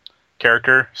 4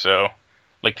 character, so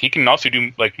he can also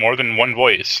do more than one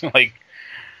voice.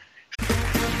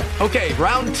 Okay,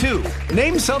 round 2.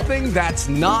 Name something that's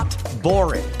not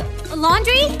boring. A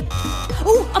laundry?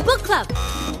 Ooh, a book club.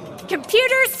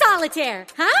 Computer solitaire,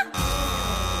 huh?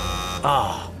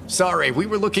 Ah, sorry, we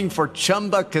were looking for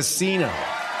Chumba Casino.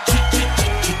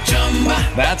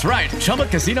 That's right,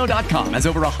 ChumbaCasino.com has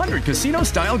over 100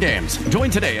 casino-style games.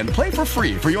 Join today and play for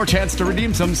free for your chance to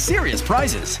redeem some serious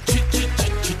prizes.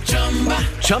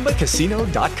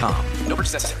 ChumbaCasino.com. No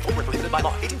purchase necessary. Void where prohibited by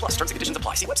law. 18+ terms and conditions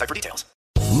apply. See website for details.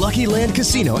 Lucky Land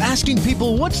Casino, asking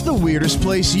people, what's the weirdest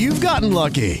place you've gotten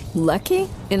lucky? Lucky?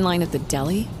 In line at the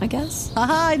deli, I guess?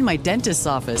 Aha, in my dentist's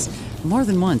office. More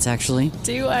than once, actually.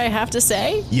 Do I have to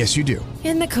say? Yes, you do.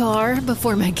 In the car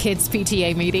before my kids'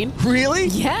 PTA meeting. Really?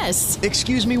 Yes.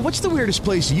 Excuse me, what's the weirdest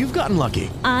place you've gotten lucky?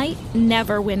 I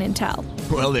never win and tell.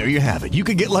 Well, there you have it. You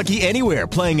can get lucky anywhere,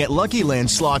 playing at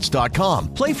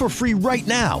LuckyLandSlots.com. Play for free right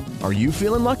now. Are you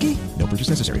feeling lucky? No purchase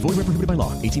necessary. Void where prohibited by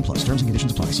law. 18+. Terms and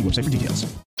conditions apply. See website for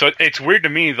details. So it's weird to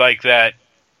me that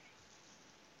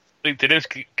they didn't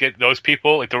get those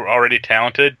people, they were already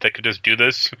talented, that could just do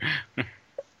this.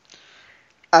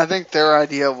 I think their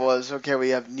idea was, okay, we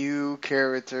have new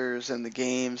characters in the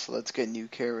game, so let's get new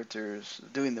characters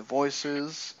doing the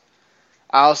voices.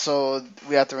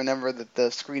 We have to remember that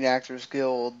the Screen Actors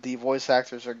Guild, the voice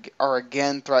actors are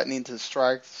again threatening to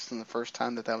strike. This is the first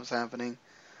time that was happening.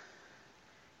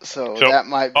 So that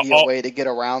might be a way to get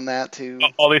around that, too.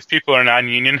 All these people are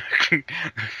non-union.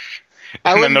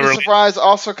 I wouldn't be surprised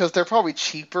also because they're probably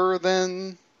cheaper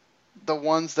than the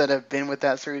ones that have been with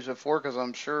that series before, because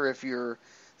I'm sure if this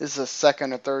is the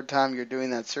second or third time you're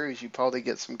doing that series, you probably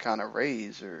get some kind of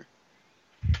raise or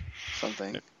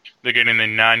something. They're getting the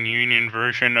non-union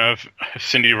version of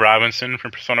Cindy Robinson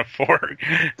from Persona 4.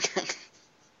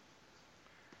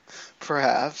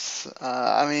 Perhaps.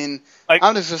 I'm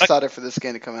just excited for this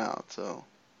game to come out. So,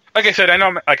 like I said, I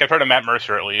know, I've heard of Matt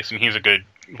Mercer at least, and he's a good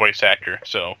voice actor.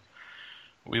 So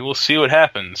we will see what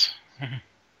happens.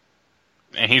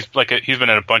 And he's been in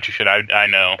a bunch of shit I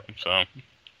know. So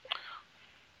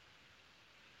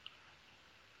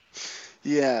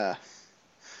yeah,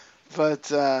 but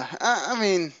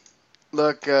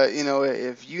look,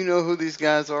 if you know who these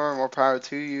guys are, more power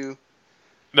to you.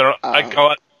 They're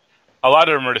a lot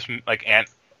of them are just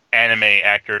anime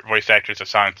voice actors. It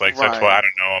sounds like, so that's why I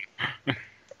don't know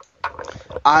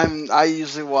them. I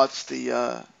usually watch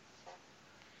the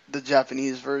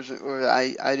Japanese version, or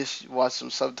I just watch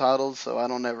some subtitles, so I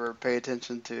don't ever pay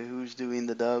attention to who's doing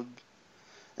the dub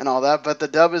and all that. But the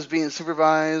dub is being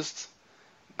supervised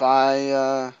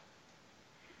by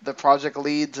the project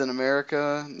leads in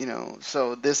America,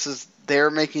 so they're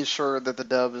making sure that the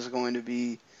dub is going to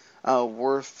be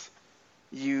worth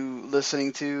you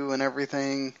listening to and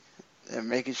everything, and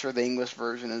making sure the English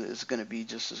version is going to be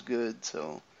just as good.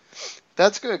 So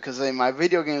that's good, because my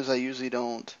video games I usually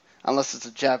don't, unless it's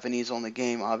a Japanese only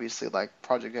game, obviously, like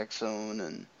Project X Zone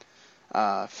and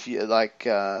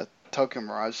Tokyo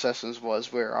Mirage Sessions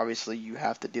was, where obviously you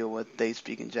have to deal with they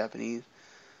speak in Japanese.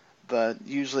 But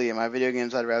usually in my video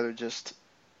games, I'd rather just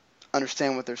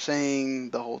understand what they're saying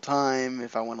the whole time.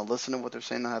 If I want to listen to what they're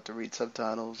saying, I have to read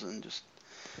subtitles and just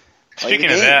play the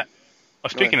game.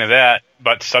 Speaking of that,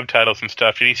 about subtitles and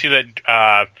stuff, did you see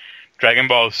that Dragon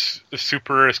Ball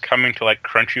Super is coming to like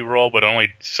Crunchyroll, but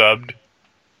only subbed?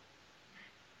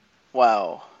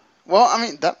 Wow. Well, I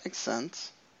mean, that makes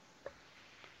sense.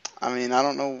 I mean, I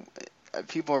don't know.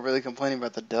 People are really complaining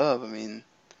about the dub. I mean,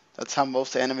 that's how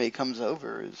most anime comes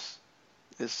over is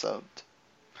subbed.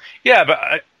 Yeah, but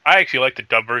I actually like the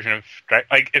dub version of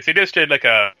like if they just did like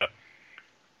a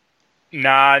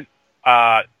not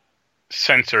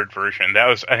censored version.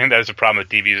 I think that was the problem with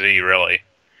DBZ really,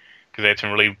 because they had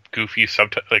some really goofy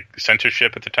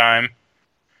censorship at the time.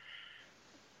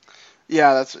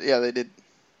 Yeah, they did.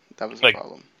 That was a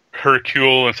problem.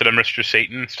 Hercule instead of Mr.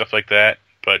 Satan, stuff like that.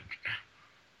 But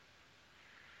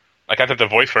like I thought the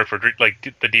voice for like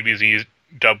the DBZ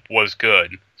dub was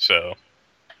good. So.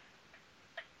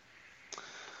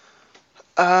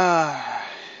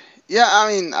 Yeah,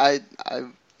 I mean,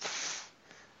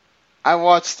 I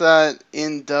watched that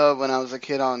in dub when I was a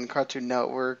kid on Cartoon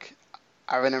Network.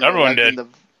 I remember everyone did.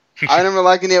 I remember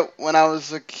liking it when I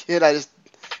was a kid. I just,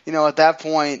 at that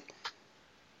point,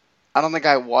 I don't think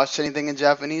I watched anything in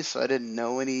Japanese, so I didn't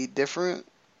know any different.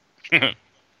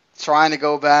 Trying to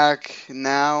go back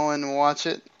now and watch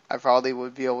it, I probably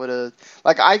would be able to.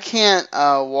 Like, I can't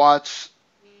watch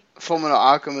Fullmetal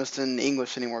Alchemist in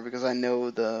English anymore because I know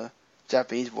the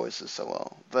Japanese voices so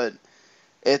well. But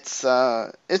it's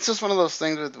just one of those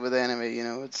things with anime,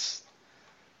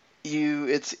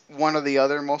 it's one or the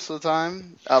other most of the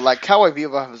time. Like Cowboy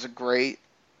Bebop is a great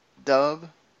dub.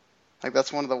 Like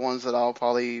that's one of the ones that I'll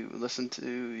probably listen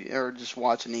to or just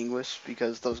watch in English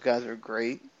because those guys are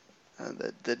great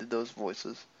that did those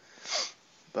voices.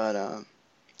 But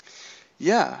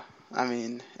yeah. I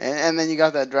mean, and then you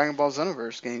got that Dragon Ball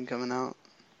Xenoverse game coming out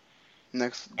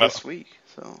this week,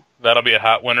 so that'll be a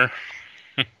hot winner.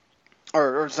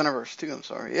 or Xenoverse 2, I'm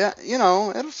sorry. Yeah,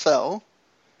 it'll sell.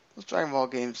 Those Dragon Ball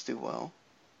games do well.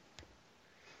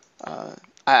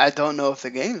 I don't know if the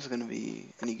game's going to be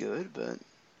any good, but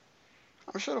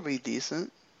I'm sure it'll be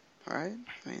decent, right?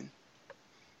 I mean,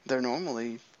 they're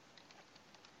normally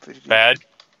pretty bad.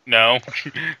 No.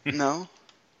 No.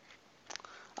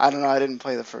 I don't know. I didn't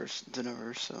play the first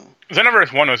Xenoverse, so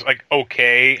Xenoverse 1 was like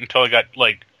okay until it got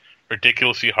like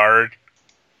ridiculously hard.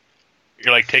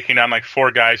 You're like taking down like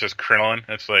 4 guys as Krillin.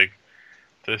 It's like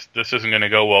this isn't going to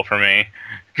go well for me.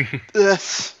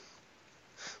 Yes.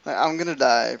 I'm gonna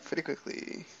die pretty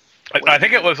quickly. I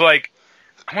think it was like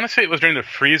I want to say it was during the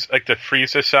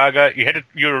Frieza saga.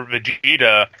 You were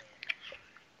Vegeta.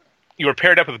 You were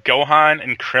paired up with Gohan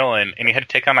and Krillin, and you had to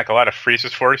take on like a lot of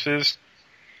Frieza's forces.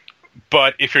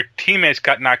 But if your teammates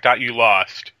got knocked out, you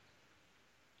lost.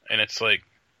 And it's like,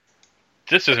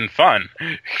 this isn't fun.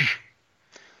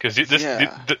 Because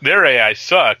their AI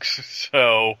sucks.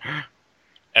 So,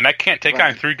 and I can't take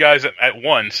on 3 guys at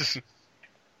once.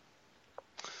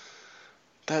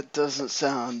 That doesn't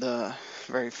sound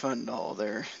very fun at all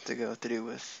there to go through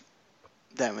with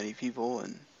that many people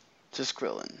and just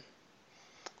Krillin.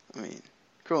 I mean,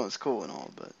 Krillin's cool and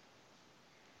all, but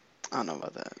I don't know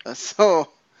about that. So...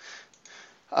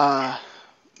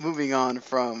 moving on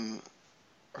from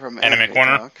Anime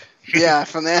Corner. Talk. Yeah,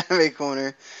 from the Anime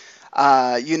Corner.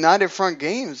 United Front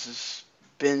Games has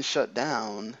been shut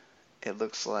down, it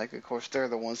looks like. Of course, they're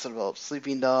the ones that developed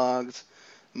Sleeping Dogs,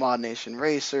 Mod Nation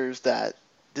Racers, that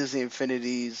Disney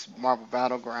Infinity's Marvel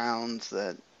Battlegrounds,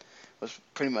 that was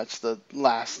pretty much the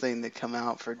last thing that come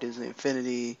out for Disney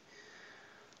Infinity.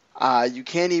 You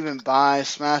can't even buy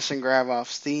Smash and Grab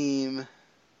off Steam.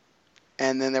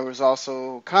 And then there was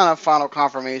also kind of final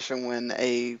confirmation when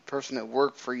a person that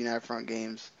worked for United Front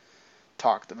Games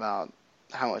talked about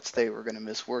how much they were going to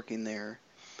miss working there.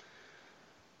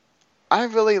 I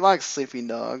really like Sleeping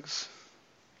Dogs.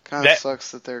 Kind of sucks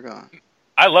that they're gone.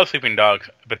 I love Sleeping Dogs,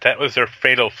 but that was their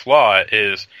fatal flaw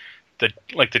is the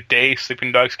day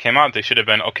Sleeping Dogs came out, they should have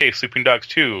been, okay, Sleeping Dogs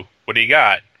 2, what do you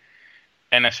got?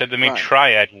 And I said they made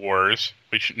Triad Wars,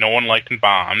 which no one liked and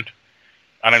bombed.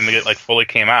 I don't even think it fully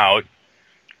came out.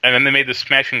 And then they made the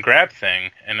Smash and Grab thing,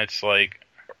 and it's like,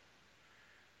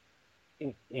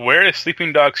 where is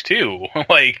Sleeping Dogs 2?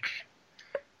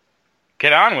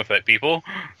 Get on with it, people.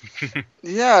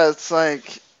 Yeah, it's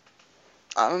like,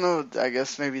 I don't know, I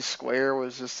guess maybe Square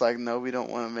was just like, no, we don't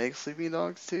want to make Sleeping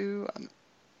Dogs 2.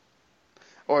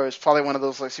 Or it's probably one of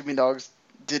those, Sleeping Dogs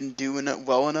didn't do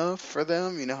well enough for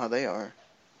them. You know how they are.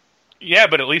 Yeah,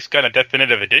 but at least got a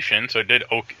definitive edition, so it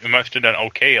must have done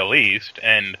okay at least,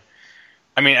 and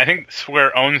I mean, I think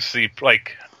Square owns the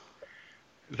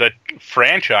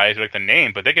franchise, like the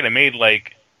name, but they could have made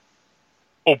like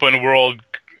open world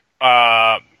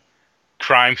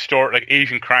crime story, like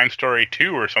Asian Crime Story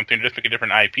 2 or something, just make a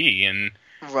different IP. And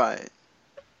right.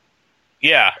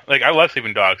 Yeah, like I love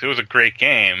Sleeping Dogs. It was a great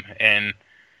game, and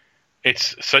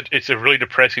it's a really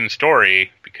depressing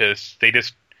story because they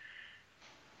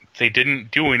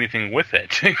didn't do anything with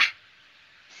it.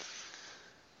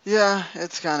 Yeah,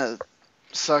 it's kind of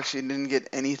sucks you didn't get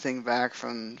anything back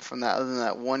from that other than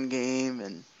that one game,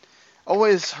 and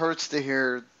always hurts to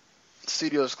hear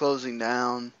studios closing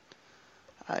down.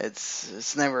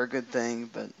 It's never a good thing,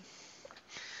 but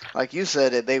like you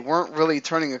said, they weren't really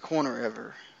turning a corner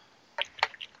ever.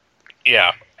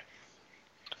 Yeah.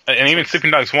 And even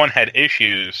Sleeping Dogs 1 had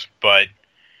issues, but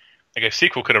like a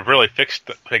sequel could have really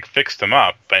fixed them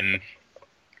up, and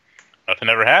nothing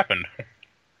ever happened.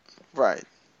 Right.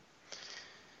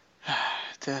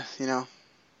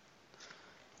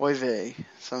 Oy vey,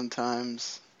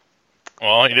 sometimes.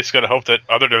 Well, you just gotta hope that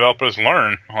other developers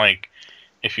learn. Like,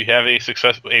 if you have at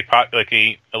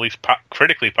least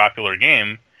critically popular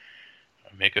game,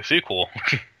 make a sequel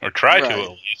or try to at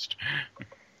least.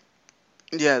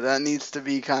 Yeah, that needs to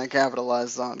be kind of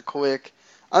capitalized on quick.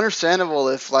 Understandable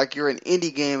if like you're an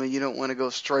indie game and you don't want to go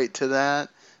straight to that,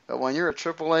 but when you're a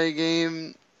AAA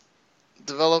game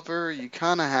developer, you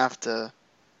kind of have to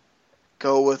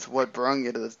go with what brung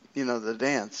you to the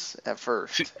dance at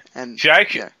first.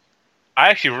 I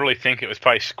actually really think it was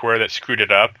probably Square that screwed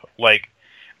it up. Like,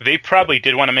 they probably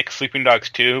did want to make Sleeping Dogs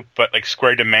 2, but like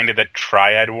Square demanded that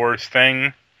Triad Wars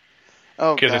thing.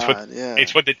 Oh God,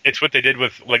 it's what they did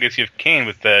with Legacy of Kain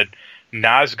with the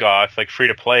Nosgoth free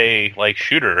to play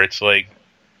shooter. It's like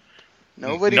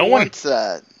nobody wants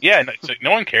that. Yeah, it's like no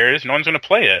one cares. No one's going to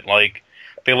play it. Like,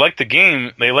 they liked the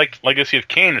game. They liked Legacy of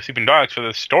Kain or Sleeping Dogs for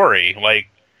the story. Like,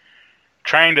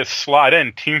 trying to slot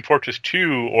in Team Fortress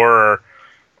 2 or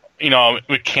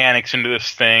mechanics into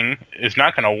this thing is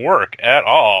not going to work at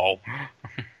all.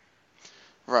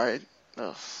 Right.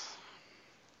 Ugh.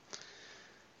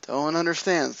 Don't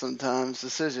understand sometimes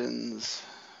decisions.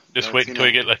 Just wait until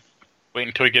we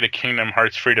get a Kingdom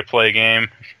Hearts free to play game.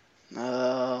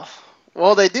 Well,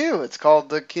 they do. It's called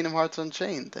the Kingdom Hearts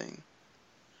Unchained thing.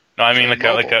 No, I mean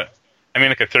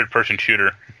a third person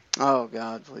shooter. Oh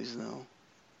God, please no.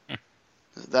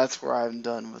 That's where I'm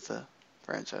done with the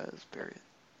franchise. Period.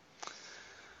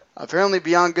 Apparently,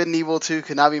 Beyond Good and Evil 2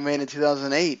 could not be made in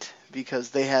 2008 because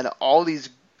they had all these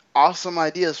awesome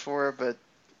ideas for it, but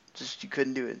just you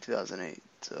couldn't do it in 2008.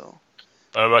 So.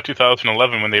 About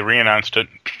 2011 when they re-announced it.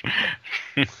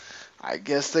 I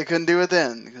guess they couldn't do it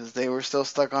then because they were still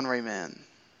stuck on Rayman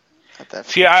at that.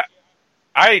 See,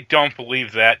 I don't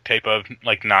believe that type of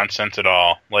nonsense at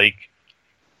all. Like,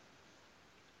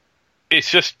 it's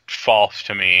just false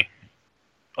to me.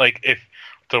 Like, if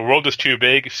the world is too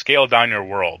big, scale down your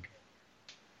world.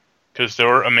 Because there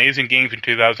were amazing games in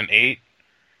 2008.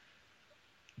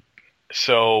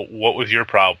 So, what was your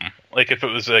problem? Like, if it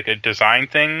was a design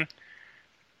thing,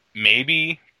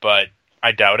 maybe, but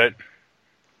I doubt it.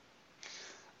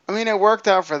 I mean, it worked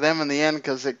out for them in the end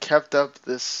because it kept up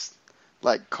this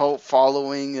cult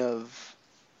following of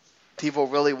people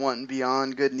really wanting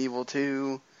Beyond Good and Evil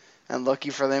 2, and lucky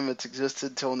for them, it's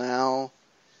existed till now.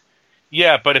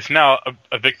 Yeah, but it's now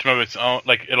a victim of its own.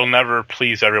 Like, it'll never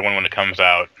please everyone when it comes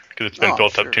out because it's been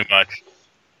built up too much.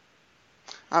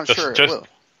 I'm sure it will.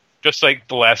 Just like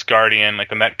The Last Guardian,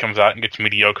 when that comes out and gets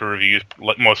mediocre reviews,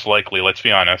 most likely, let's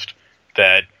be honest,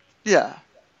 that... Yeah.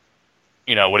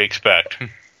 What do you expect?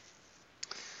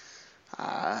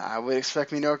 I would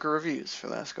expect mediocre reviews for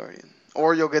Last Guardian.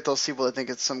 Or you'll get those people that think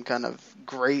it's some kind of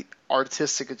great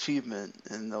artistic achievement,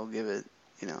 and they'll give it,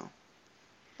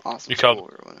 awesome score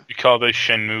or whatever. You call those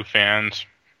Shenmue fans.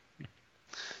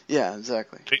 Yeah,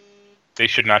 exactly. They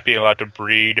should not be allowed to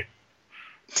breed.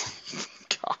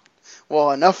 God.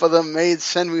 Well, enough of them made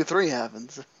Shenmue 3 happen.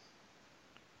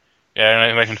 Yeah,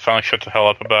 and they can finally shut the hell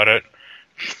up about it.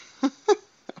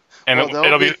 And it'll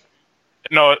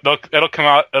come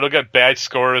out. It'll get bad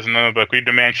scores, and then they'll be like, "We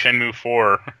demand Shenmue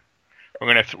 4.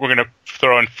 We're gonna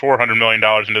throw in $400 million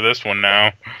into this one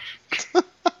now."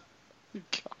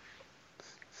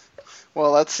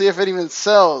 Well, let's see if it even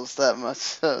sells that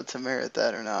much to merit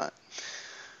that or not.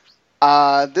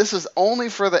 This is only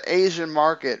for the Asian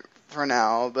market for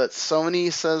now, but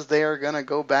Sony says they are gonna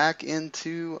go back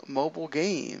into mobile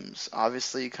games.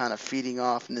 Obviously, kind of feeding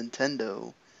off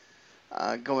Nintendo.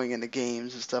 Going into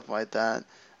games and stuff like that.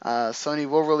 Sony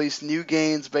will release new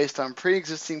games based on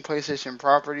pre-existing PlayStation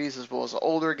properties as well as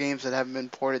older games that haven't been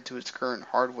ported to its current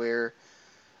hardware.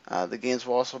 The games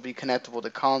will also be connectable to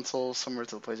consoles, similar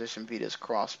to the PlayStation Vita's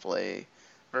crossplay.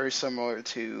 Very similar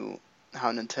to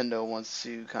how Nintendo wants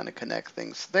to kind of connect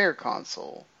things to their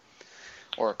console.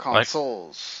 Or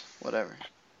consoles, whatever.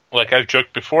 Like I've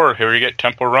joked before, here you get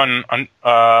Temple Run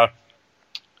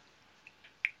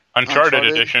Uncharted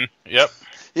Edition. Yep.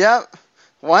 Yep.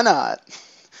 Why not?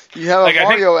 You have a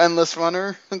Mario Endless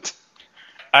Runner. I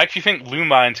actually think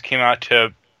Lumines came out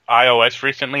to iOS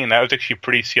recently, and that was actually a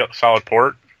pretty solid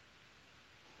port.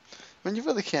 I mean, you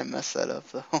really can't mess that up,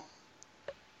 though. I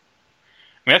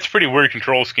mean, that's a pretty weird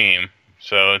control scheme,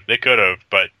 so they could have,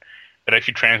 but it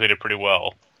actually translated pretty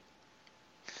well.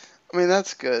 I mean,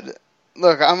 that's good.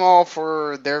 Look, I'm all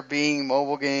for there being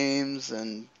mobile games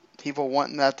and people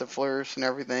wanting that to flourish and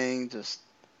everything. Just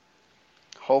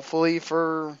hopefully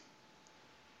for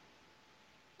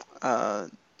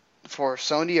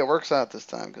Sony it works out this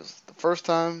time, because the first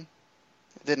time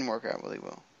it didn't work out really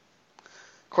well.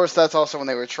 Of course, that's also when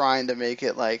they were trying to make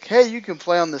it like, hey, you can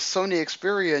play on the Sony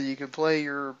Xperia, you can play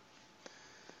your,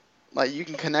 like, you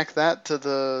can connect that to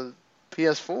the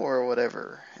PS4 or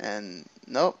whatever, and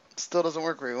nope, still doesn't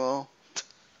work very well.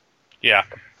 Yeah.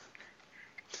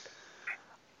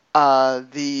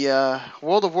 The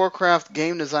World of Warcraft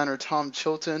game designer Tom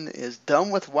Chilton is done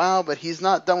with WoW, but he's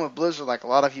not done with Blizzard like a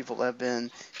lot of people have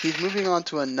been. He's moving on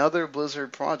to another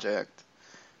Blizzard project.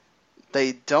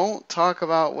 They don't talk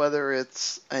about whether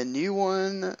it's a new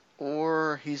one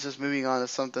or he's just moving on to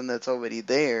something that's already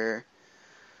there.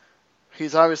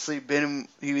 He's obviously been,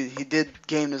 he did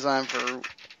game design for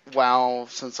WoW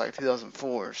since like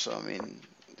 2004, so I mean,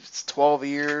 it's 12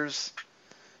 years.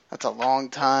 That's a long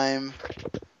time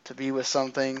to be with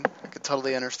something. I could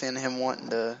totally understand him wanting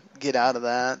to get out of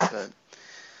that, but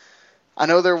I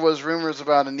know there was rumors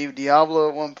about a new Diablo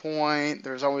at one point.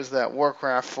 There's always that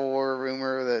Warcraft 4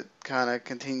 rumor that kind of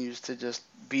continues to just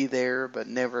be there, but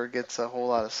never gets a whole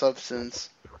lot of substance.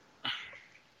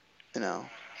 You know.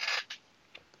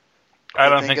 I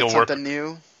don't think it's it'll work. Something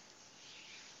new.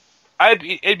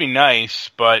 It'd be nice,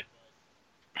 but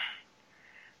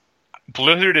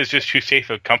Blizzard is just too safe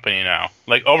a company now.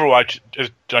 Like, Overwatch has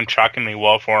done shockingly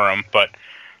well for them, but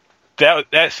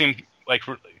that seemed like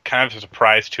kind of a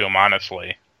surprise to them,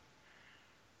 honestly.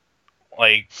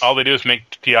 Like, all they do is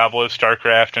make Diablo,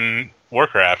 StarCraft, and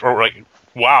Warcraft. Or, like,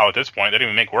 WoW at this point. They don't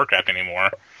even make Warcraft anymore.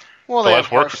 Well, they have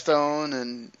Hearthstone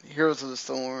and Heroes of the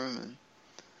Storm. And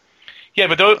yeah,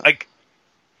 but those, like,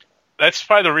 that's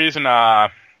probably the reason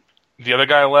the other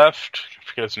guy left. I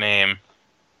forget his name.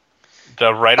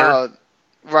 The writer?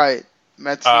 Right.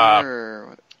 Metzner or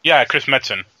what? Yeah, Chris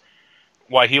Metzen.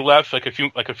 Why he left like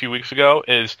a few weeks ago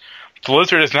is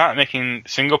Blizzard is not making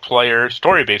single player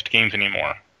story based games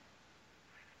anymore.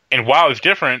 And WoW is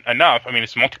different enough. I mean,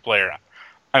 it's multiplayer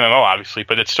MMO obviously,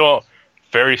 but it's still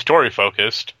very story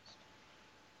focused.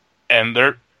 And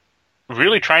they're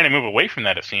really trying to move away from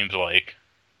that, it seems like.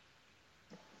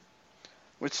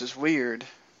 Which is weird,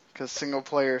 because single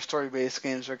player story based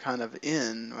games are kind of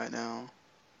in right now.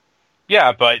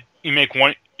 Yeah, but you make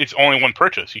one. It's only one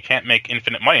purchase. You can't make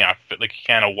infinite money off of it like you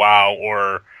can a WoW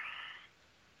or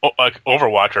like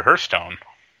Overwatch or Hearthstone.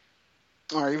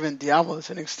 Or even Diablo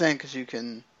to an extent, because you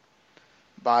can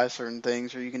buy certain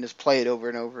things, or you can just play it over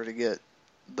and over to get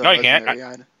the legendary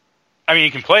item. I mean,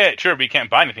 you can play it, sure, but you can't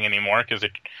buy anything anymore because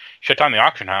it shut down the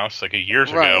auction house like years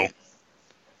ago.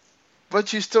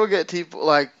 But you still get people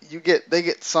they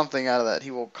get something out of that.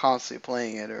 He will constantly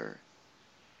playing it or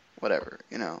whatever,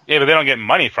 you know. Yeah, but they don't get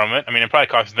money from it. I mean, it probably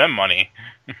costs them money.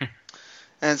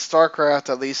 And StarCraft,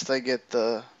 at least they get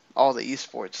all the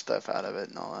esports stuff out of it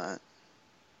and all that.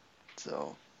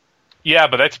 So. Yeah,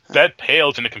 but that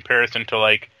pales into comparison to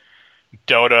like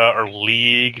Dota or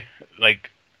League. Like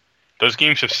those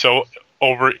games have so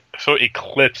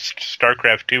eclipsed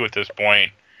StarCraft 2 at this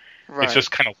point. Right. It's just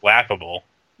kind of laughable.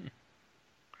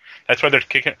 That's why they're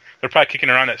probably kicking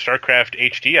around that StarCraft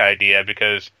HD idea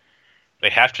because they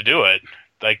have to do it.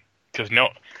 Like,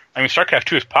 StarCraft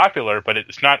 2 is popular, but it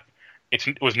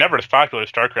was never as popular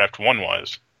as StarCraft 1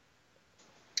 was.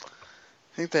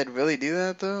 Think they'd really do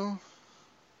that though?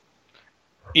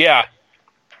 Yeah,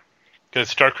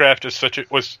 because StarCraft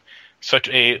was such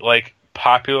a like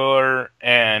popular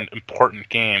and important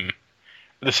game.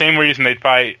 For the same reason they'd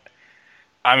probably.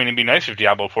 I mean, it'd be nice if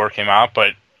Diablo 4 came out,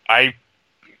 but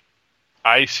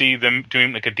I see them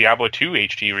doing like a Diablo 2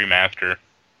 HD remaster.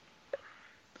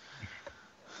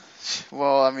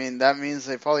 Well, I mean, that means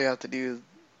they probably have to do,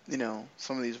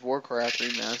 some of these Warcraft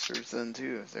remasters then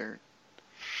too, if they're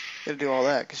going to do all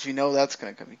that, because that's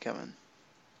going to be coming.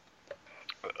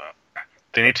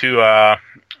 They need to,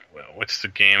 what's the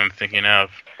game I'm thinking of?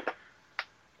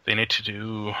 They need to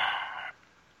do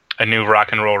A new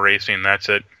rock and roll racing. That's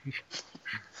it.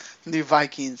 New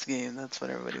Vikings game. That's what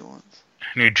everybody wants.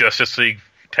 New Justice League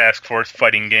Task Force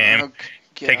fighting game. Oh,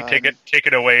 take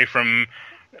it away from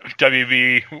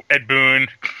WB Ed Boon.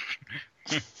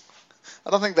 I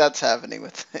don't think that's happening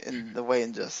in the way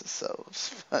Injustice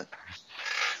sells, but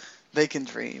they can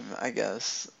dream, I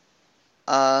guess.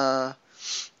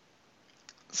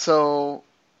 So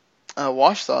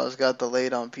Watch Dogs got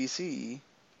delayed on PC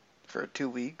for 2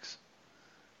 weeks.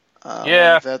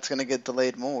 Yeah. If that's gonna get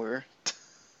delayed more.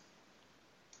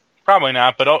 Probably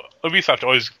not, but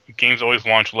Ubisoft games always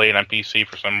launch late on PC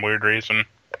for some weird reason.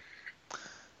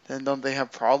 Then don't they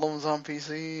have problems on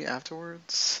PC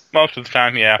afterwards? Most of the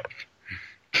time, yeah.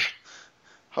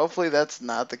 Hopefully that's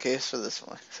not the case for this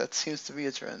one. That seems to be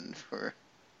a trend for.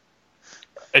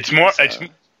 It's more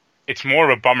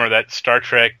of a bummer that Star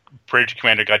Trek Bridge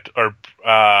Commander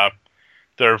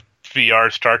their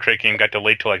VR Star Trek game got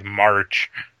delayed till like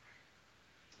March.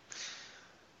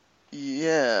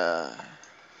 Yeah.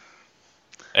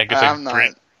 I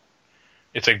guess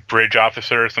it's like Bridge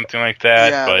Officer or something like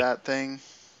that. Yeah, but that thing.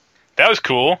 That was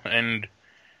cool, and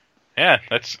yeah,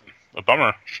 that's a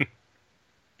bummer.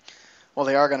 Well,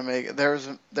 they are gonna make it.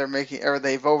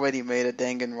 They've already made a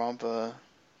Danganronpa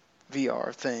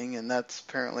VR thing, and that's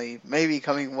apparently maybe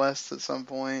coming west at some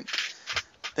point.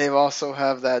 They also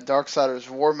have that Darksiders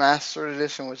War Master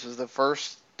Edition, which is the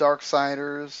first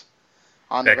Darksiders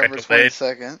on November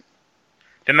 22nd.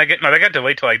 Didn't they get? No, they got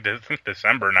delayed till like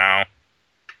December now.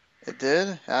 It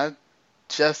did. I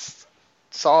just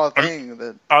saw a thing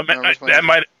that.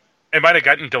 It might have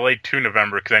gotten delayed to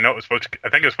November because I know it was supposed to. I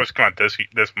think it was supposed to come out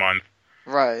this month.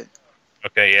 Right.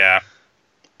 Okay. Yeah.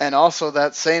 And also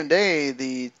that same day,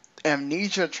 the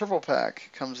Amnesia Triple Pack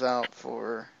comes out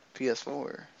for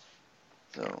PS4.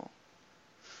 So.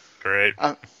 Great.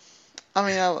 I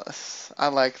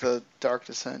like the Dark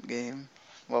Descent game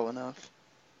well enough.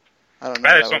 I don't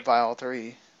know if I would buy all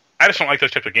three. I just don't like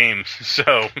those types of games,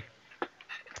 so.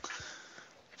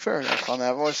 Fair enough on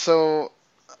that one. So,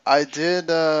 I did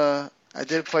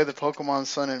play the Pokemon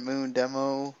Sun and Moon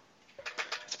demo.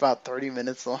 It's about 30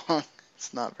 minutes long.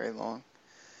 It's not very long.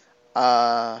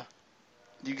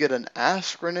 You get an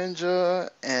Ash Greninja,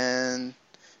 and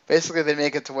basically they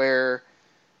make it to where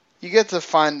you get to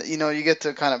find, you get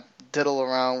to kind of diddle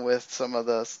around with some of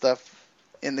the stuff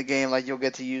in the game. Like you'll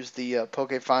get to use the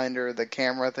Poke Finder, the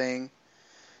camera thing,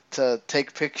 to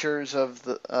take pictures of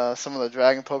some of the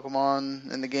Dragon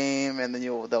Pokemon in the game, and then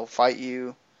they'll fight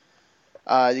you.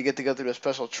 You get to go through a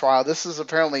special trial. This is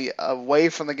apparently away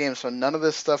from the game, so none of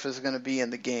this stuff is going to be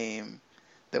in the game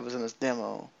that was in this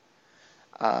demo.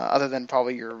 Other than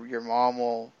probably your mom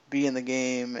will be in the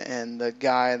game, and the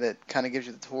guy that kind of gives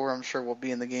you the tour, I'm sure, will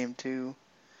be in the game too.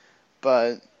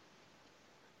 But,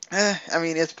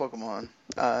 it's Pokemon.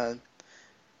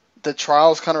 The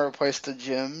trials kind of replace the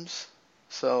gyms.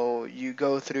 So you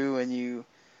go through and you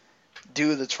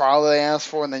do the trial that they ask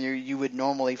for, and then you would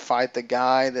normally fight the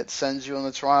guy that sends you on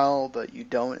the trial, but you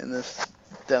don't in this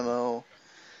demo.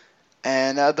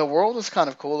 And the world is kind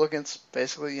of cool looking. It's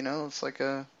basically, it's like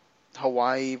a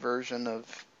Hawaii version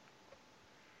of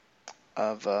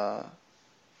the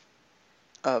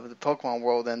Pokemon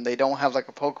world, and they don't have like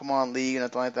a Pokemon League and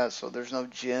nothing like that, so there's no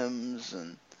gyms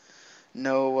and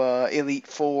no Elite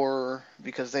Four,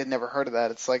 because they'd never heard of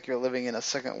that. It's like you're living in a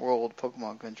second world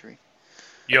Pokemon country.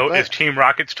 Is Team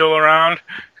Rocket still around?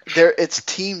 It's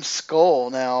Team Skull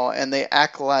now, and they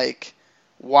act like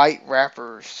white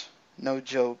rappers. No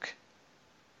joke.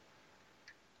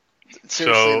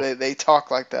 Seriously, they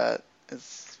talk like that.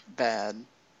 It's bad.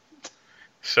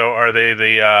 So are they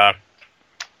the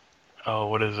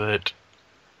what is it?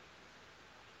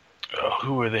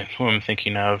 Who are they? Who am I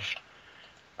thinking of?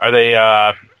 Are they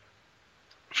the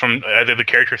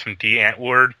characters from D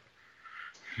Antwoord?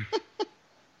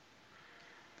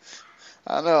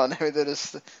 I don't know. Maybe they're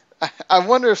just. I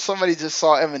wonder if somebody just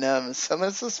saw Eminem and said,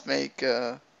 "Let's just make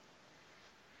two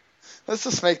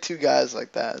guys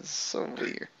like that." It's so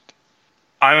weird.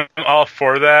 I'm all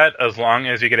for that as long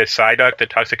as you get a Psyduck that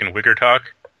talks like in Wigger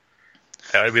Talk.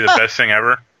 That would be the best thing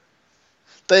ever.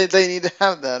 They need to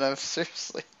have that.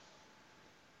 Seriously.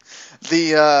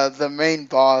 The main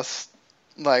boss,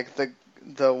 like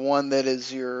the one that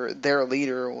is their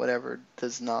leader or whatever,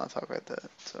 does not talk like that.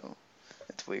 So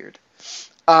it's weird.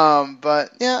 But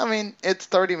yeah, it's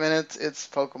 30 minutes. It's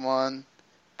Pokemon.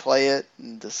 Play it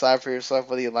and decide for yourself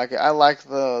whether you like it. I like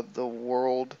the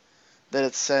world that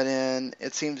it's set in.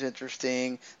 It seems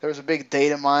interesting. There was a big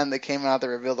data mine that came out that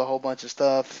revealed a whole bunch of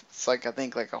stuff. It's like, I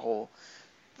think, like a whole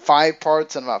 5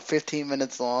 parts and about 15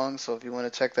 minutes long. So if you want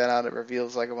to check that out, it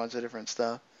reveals like a bunch of different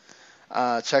stuff.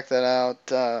 Check that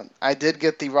out. I did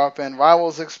get the Rock Band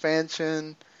Rivals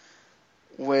expansion,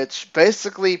 which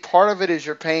basically part of it is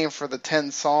you're paying for the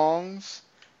 10 songs.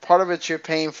 Part of it you're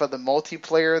paying for the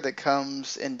multiplayer that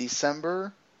comes in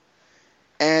December.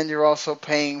 And you're also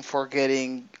paying for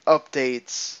getting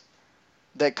updates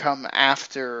that come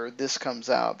after this comes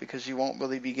out, because you won't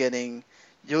really be getting...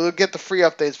 You'll get the free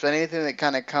updates, but anything that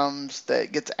kind of comes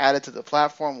that gets added to the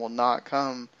platform will not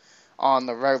come on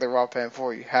the regular Rock Band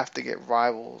 4. You have to get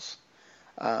Rivals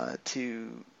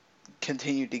to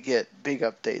continue to get big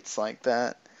updates like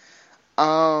that.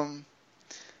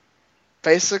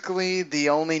 Basically, the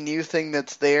only new thing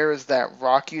that's there is that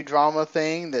Rock You drama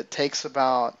thing that takes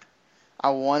about, I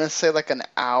want to say, like an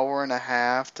hour and a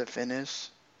half to finish.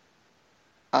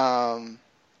 And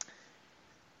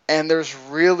there's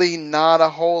really not a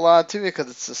whole lot to it, because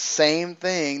it's the same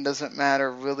thing. Doesn't matter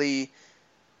really,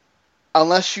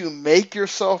 unless you make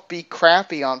yourself be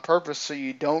crappy on purpose so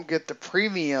you don't get the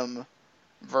premium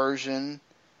version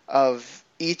of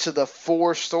each of the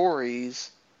 4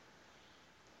 stories.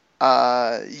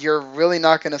 You're really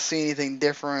not going to see anything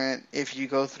different if you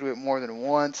go through it more than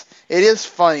once. It is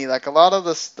funny, like a lot of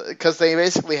this, because they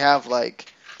basically have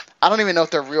like, I don't even know if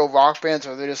they're real rock bands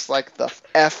or they're just like the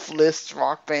F-list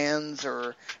rock bands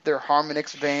or they're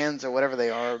Harmonix bands or whatever they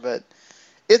are, but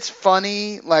it's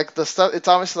funny, like the stuff, it's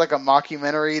obviously like a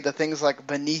mockumentary, the things like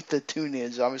Beneath the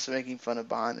Tunage, obviously making fun of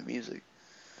behind the music.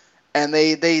 And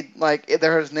they like,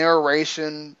 there's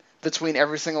narration between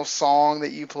every single song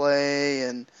that you play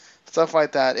and stuff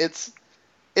like that. It's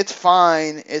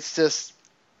fine. It's just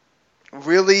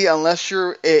really,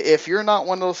 if you're not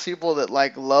one of those people that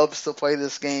like loves to play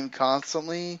this game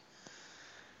constantly,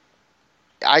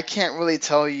 I can't really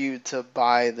tell you to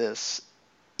buy this,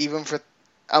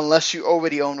 unless you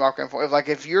already own Rock Band 4.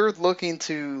 If you're looking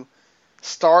to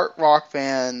start Rock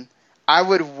Band, I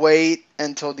would wait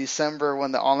until December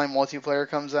when the online multiplayer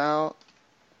comes out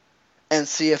and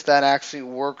see if that actually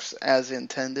works as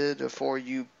intended before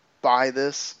you buy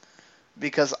this,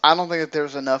 because I don't think that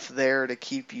there's enough there to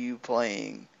keep you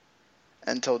playing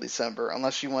until December,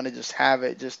 unless you want to just have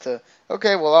it just to,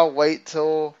 okay, well, I'll wait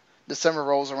till December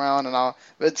rolls around and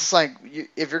but it's just like,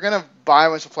 if you're going to buy a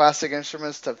bunch of plastic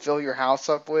instruments to fill your house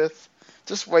up with,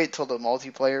 just wait till the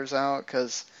multiplayer's out,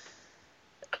 because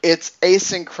it's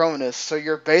asynchronous, so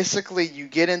you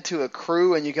get into a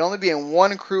crew, and you can only be in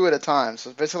one crew at a time.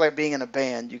 So it's basically like being in a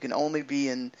band. You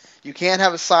can't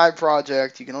have a side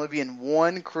project. You can only be in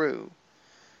one crew.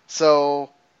 So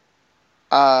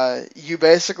you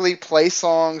basically play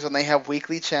songs, and they have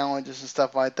weekly challenges and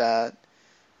stuff like that.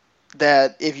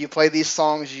 That if you play these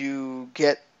songs, you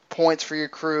get points for your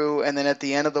crew, and then at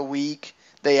the end of the week,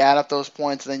 they add up those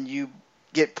points, and then you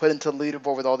get put into the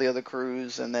leaderboard with all the other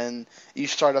crews, and then you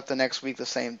start up the next week the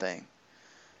same thing.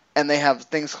 And they have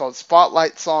things called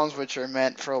spotlight songs, which are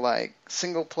meant for like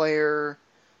single player,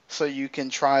 so you can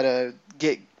try to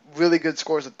get really good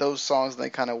scores at those songs, and they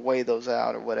kind of weigh those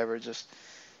out or whatever.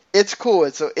 It's cool.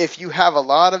 If you have a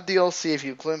lot of DLC, if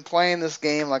you've been playing this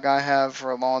game like I have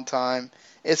for a long time,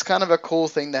 it's kind of a cool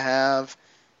thing to have.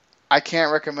 I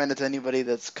can't recommend it to anybody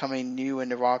that's coming new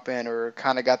into Rock Band or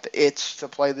kind of got the itch to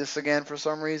play this again for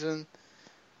some reason.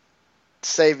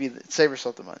 Save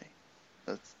yourself the money.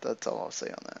 That's all I'll say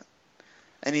on that.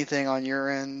 Anything on your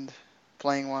end,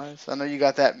 playing wise? I know you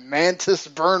got that Mantis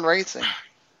Burn Racing.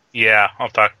 Yeah, I'll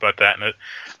talk about that.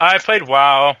 I played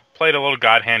WoW, played a little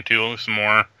God Hand 2, some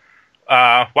more.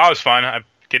 WoW was fun. I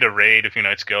did a raid a few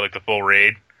nights ago, like the full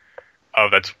raid.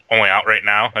 That's only out right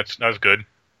now. That was good.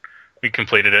 We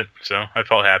completed it, so I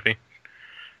felt happy.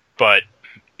 But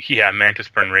yeah, Mantis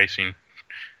Burn Racing.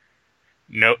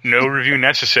 No review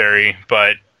necessary,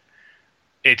 but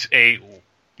it's a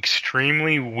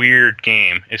extremely weird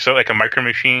game. It's sort of like a Micro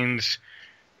Machines,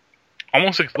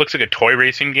 almost looks like a toy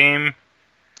racing game.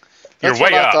 That's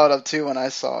what I thought of too when I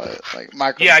saw it, like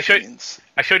Micro Machines.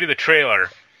 I showed you the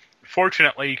trailer.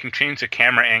 Fortunately, you can change the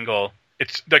camera angle.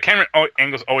 The camera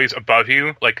angle's always above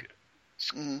you, like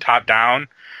top down.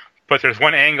 But there's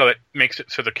one angle that makes it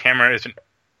so the camera isn't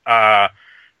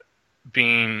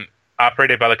being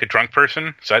operated by like a drunk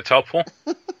person, so that's helpful.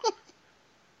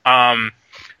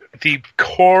 The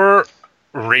core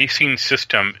racing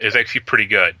system is actually pretty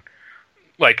good.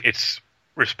 Like, it's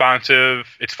responsive,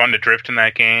 it's fun to drift in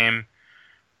that game.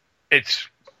 It's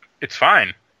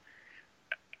fine.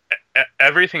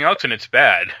 Everything else in it's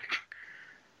bad.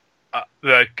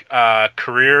 The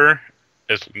career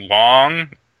is long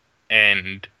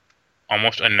and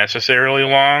almost unnecessarily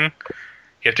long.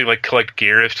 You have to like collect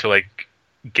gears to like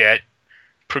get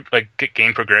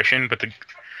gain progression, but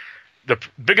the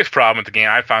biggest problem with the game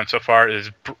I found so far is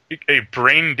a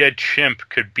brain dead chimp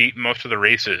could beat most of the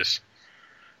races.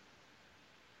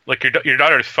 Like your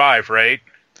daughter is 5, right?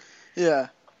 Yeah.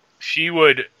 She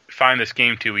would find this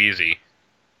game too easy.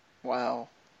 Wow.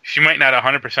 She might not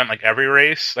 100% like every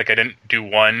race. Like I didn't do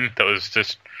one that was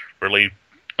just really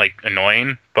like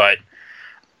annoying, but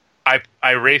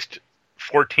I raced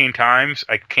 14 times.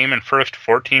 I came in first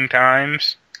 14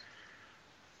 times.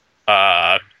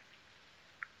 And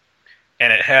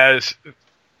it has,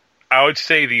 I would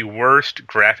say, the worst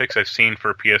graphics I've seen for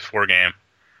a PS4 game.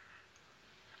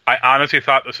 I honestly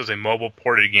thought this was a mobile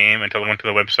ported game until I went to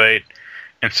the website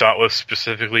and saw it was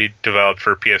specifically developed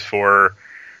for PS4,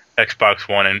 Xbox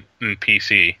One, and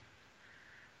PC.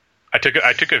 I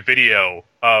took a video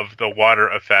of the water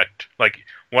effect, like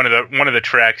one of the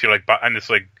tracks. You're like on this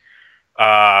like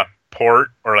port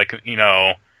or like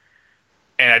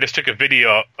and I just took a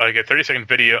video, like a 30-second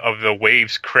video of the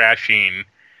waves crashing,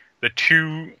 the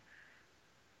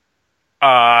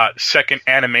 2-second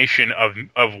animation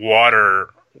of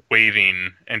water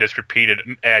waving, and just repeated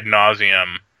ad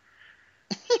nauseum.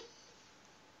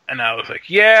 And I was like,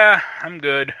 yeah, I'm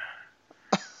good.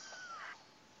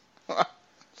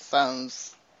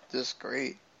 Sounds just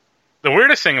great. The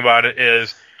weirdest thing about it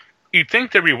is, you'd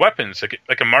think there'd be weapons,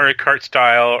 like a Mario Kart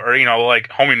style, or,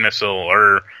 like homing missile,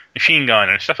 or machine gun,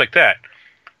 and stuff like that.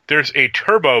 There's a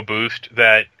turbo boost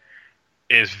that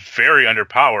is very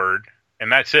underpowered, and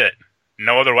that's it.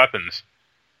 No other weapons.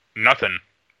 Nothing.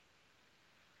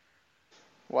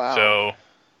 Wow. So,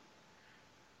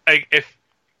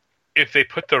 if they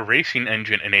put the racing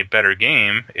engine in a better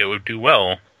game, it would do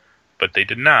well. But they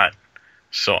did not.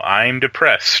 So I'm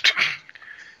depressed.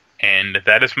 And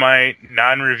that is my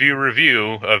non-review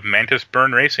review of Mantis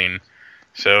Burn Racing.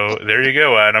 So there you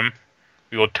go, Adam.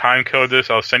 We will time code this.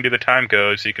 I'll send you the time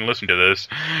code so you can listen to this.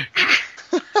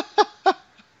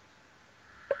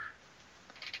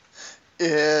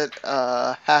 It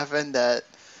happened at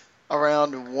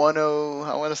around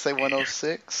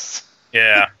 106.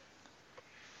 Yeah.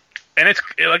 And it's,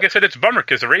 like I said, it's a bummer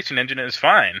because the racing engine is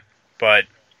fine. But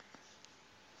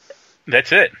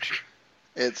that's it.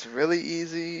 It's really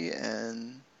easy,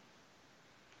 and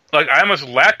like I almost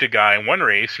lapped a guy in one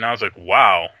race, and I was like,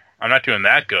 "Wow, I'm not doing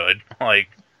that good." Like,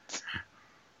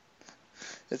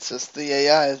 it's just the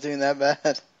AI is doing that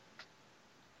bad.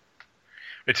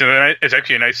 It's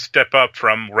actually a nice step up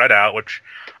from Redout, which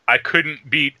I couldn't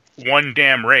beat one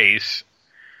damn race,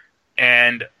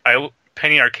 and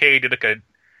Penny Arcade did like a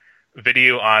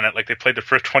video on it, like they played the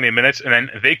first 20 minutes, and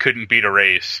then they couldn't beat a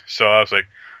race. So I was like,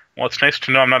 well, it's nice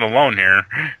to know I'm not alone here.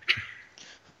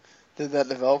 Did that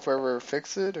developer ever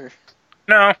fix it, or?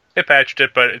 No, they patched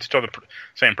it, but it's still the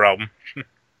same problem.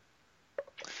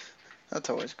 That's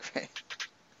always great.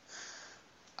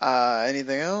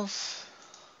 Anything else?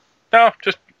 No,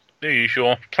 just the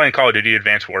usual. Playing Call of Duty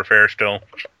Advanced Warfare still.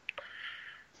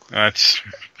 That's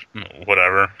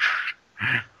whatever.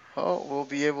 Oh, we'll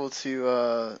be able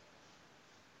to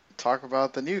talk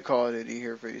about the new Call of Duty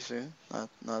here pretty soon.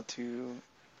 Not too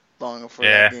long before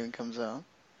that game comes out.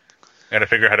 Gotta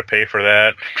figure out how to pay for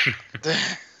that.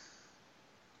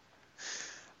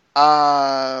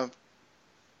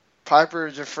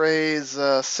 Piper Jaffray's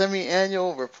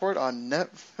semi-annual report on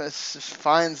Netflix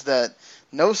finds that,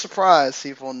 no surprise,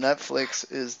 people,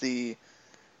 Netflix is the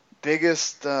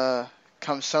biggest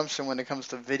consumption when it comes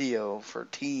to video for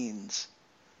teens.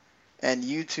 And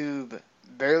YouTube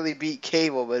barely beat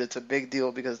cable, but it's a big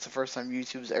deal because it's the first time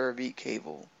YouTube's ever beat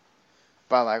cable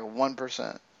by like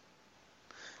 1%.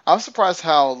 I was surprised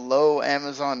how low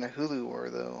Amazon and Hulu were,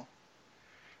 though.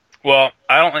 Well,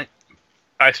 I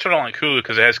still don't like Hulu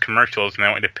because it has commercials, and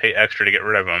I want to pay extra to get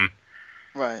rid of them.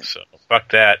 Right. So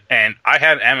fuck that. And I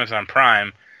have Amazon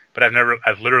Prime, but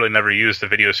I've literally never used the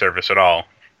video service at all.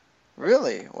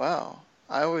 Really? Wow.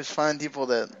 I always find people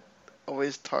that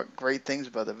always talk great things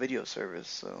about the video service.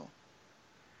 So.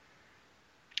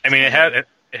 I mean, it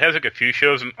has like a few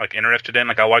shows I'm like interested in.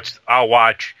 Like I'll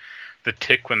watch The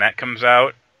Tick when that comes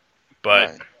out, but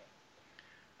right.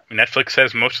 I mean, Netflix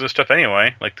has most of the stuff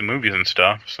anyway, like the movies and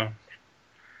stuff. So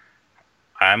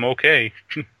I'm okay.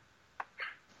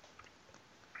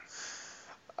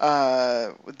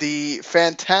 The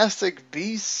Fantastic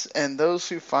Beasts and Those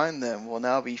Who Find Them will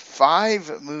now be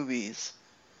 5 movies.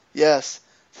 Yes,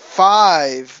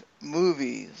 5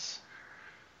 movies.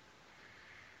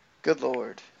 Good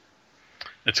Lord.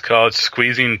 It's called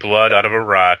Squeezing Blood Out of a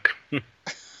Rock.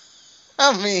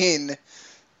 I mean,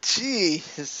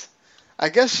 jeez. I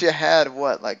guess you had,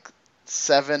 like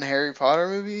 7 Harry Potter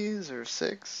movies, or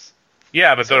 6?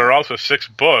 Yeah, but there are also 6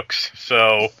 books,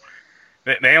 so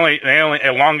They only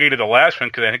elongated the last one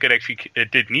because I think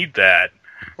it did need that.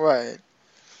 Right.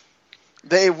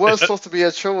 It was supposed to be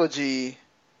a trilogy,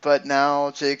 but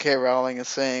now J.K. Rowling is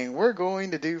saying we're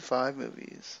going to do 5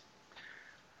 movies.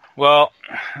 Well,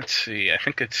 let's see. I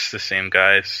think it's the same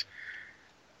guys.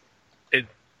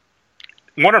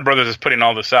 Warner Brothers is putting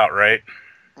all this out, right?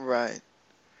 Right.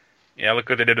 Yeah, look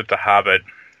what they did with The Hobbit.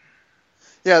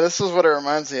 Yeah, this is what it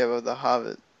reminds me of The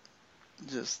Hobbit.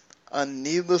 Just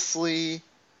needlessly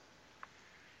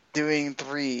doing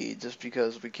 3 just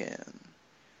because we can.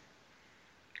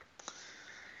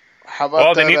 How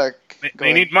about that?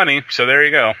 They need money, so there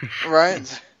you go.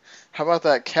 Right? How about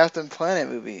that Captain Planet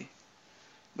movie?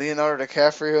 Leonardo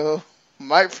DiCaprio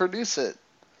might produce it.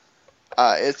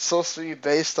 It's supposed to be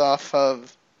based off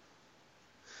of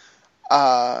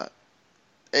a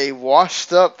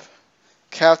washed-up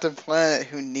Captain Planet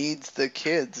who needs the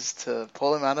kids to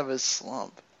pull him out of his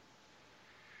slump.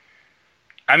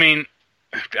 I mean,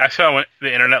 I saw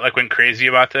the internet went crazy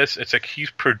about this. It's like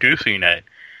he's producing it.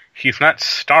 He's not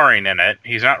starring in it.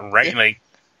 He's not writing.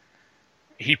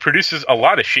 He produces a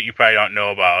lot of shit you probably don't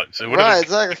know about. So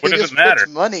exactly. What does it matter?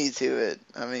 Puts money to it.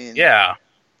 I mean, yeah.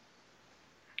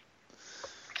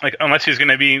 Unless he's going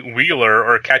to be Wheeler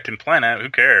or Captain Planet, who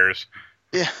cares?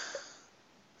 Yeah.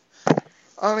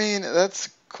 I mean, that's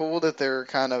cool that they're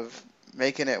kind of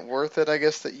making it worth it, I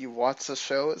guess, that you watch the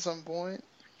show at some point.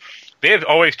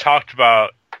 They've talked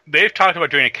about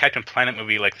doing a Captain Planet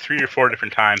movie 3 or 4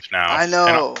 different times now. I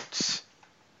know.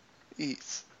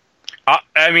 Jeez.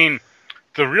 I mean,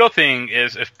 the real thing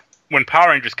is when Power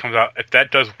Rangers comes out, if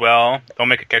that does well, they'll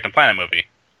make a Captain Planet movie.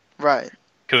 Right.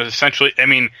 Because essentially, I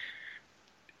mean,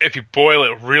 if you boil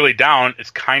it really down, it's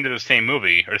kind of the same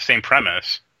movie or the same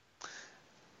premise.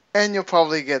 And you'll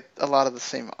probably get a lot of the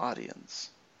same audience.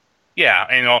 Yeah,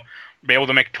 and they'll be able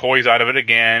to make toys out of it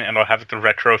again, and they'll have the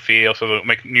retro feel, so they'll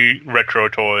make new retro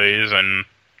toys and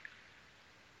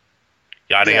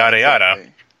yada yada exactly.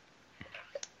 yada.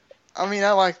 I mean,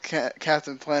 I liked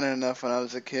Captain Planet enough when I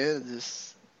was a kid.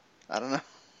 I don't know.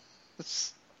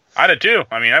 I did too.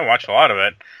 I mean, I watched a lot of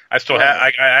it. I still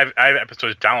have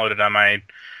episodes downloaded on my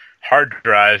hard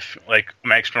drive,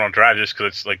 my external drive, just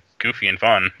because it's goofy and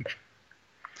fun.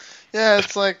 Yeah,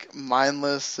 it's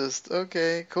mindless. Just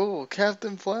okay, cool,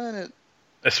 Captain Planet.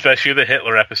 Especially the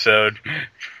Hitler episode,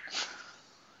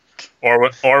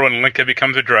 or when Linka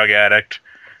becomes a drug addict.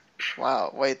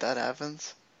 Wow, wait, that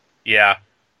happens? Yeah.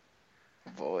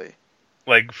 Oh boy.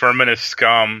 Furman is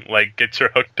scum. Gets her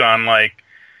hooked on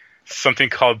something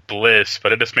called bliss,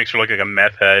 but it just makes her look like a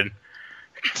meth head.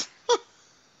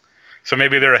 So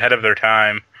maybe they're ahead of their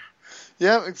time.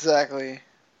 Yep, exactly.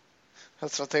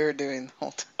 That's what they were doing the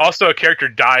whole time. Also, a character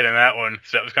died in that one,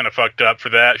 so that was kind of fucked up for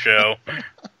that show.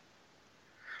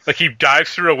 He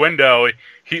dives through a window.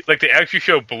 They actually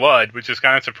show blood, which is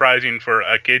kind of surprising for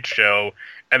a kid's show,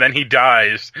 and then he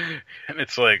dies. And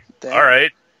it's damn. All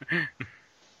right.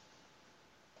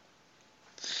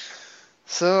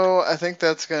 So, I think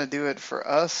that's going to do it for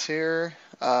us here.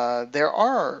 There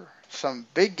are some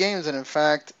big games, and in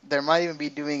fact, there might even be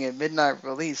doing a midnight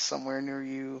release somewhere near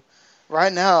you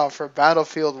right now for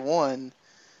Battlefield 1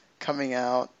 coming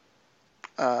out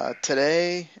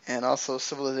today, and also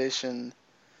Civilization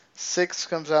 6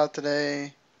 comes out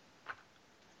today.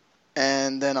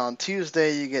 And then on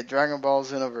Tuesday, you get Dragon Ball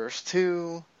Xenoverse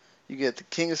 2. You get the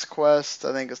King's Quest,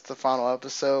 I think it's the final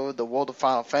episode, the World of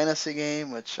Final Fantasy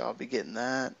game, which I'll be getting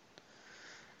that.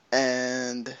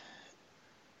 And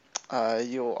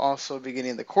you'll also be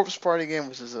getting the Corpse Party game,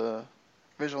 which is a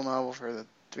visual novel for the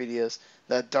 3DS.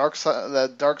 That Dark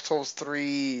Souls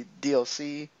 3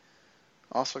 DLC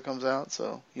also comes out,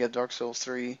 so you have Dark Souls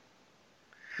 3. You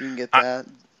can get that.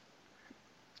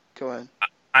 Go ahead.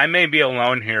 I may be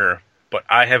alone here, but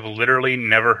I have literally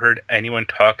never heard anyone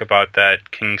talk about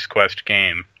that King's Quest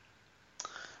game.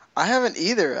 I haven't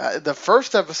either. The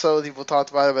first episode, people talked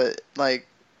about it, but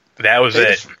that was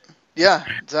it. Yeah,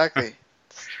 exactly.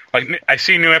 I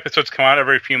see new episodes come out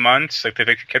every few months. They've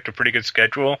actually kept a pretty good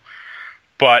schedule,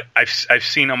 but I've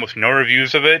seen almost no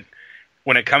reviews of it.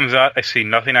 When it comes out, I see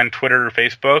nothing on Twitter or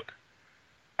Facebook.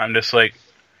 I'm just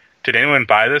did anyone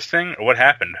buy this thing, or what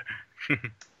happened?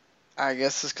 I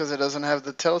guess it's because it doesn't have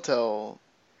the Telltale.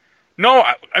 No,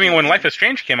 I mean, when Life is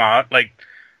Strange came out,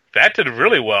 that did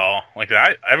really well.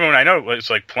 Everyone I know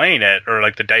was playing it, or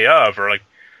the day of, or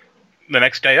the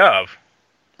next day of.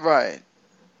 Right.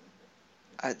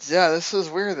 Yeah, this is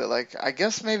weird that I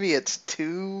guess maybe it's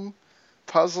too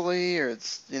puzzly, or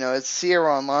it's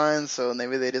Sierra Online, so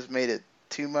maybe they just made it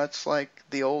too much like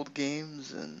the old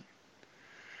games, and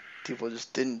people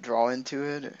just didn't draw into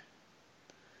it.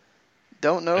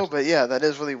 Don't know, but yeah, that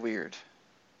is really weird.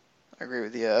 I agree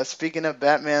with you. Speaking of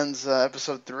Batman's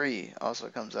episode 3 also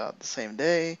comes out the same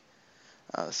day.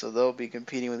 So they'll be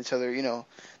competing with each other. You know,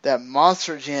 that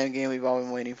Monster Jam game we've all been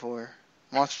waiting for.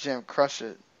 Monster Jam Crush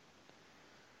It.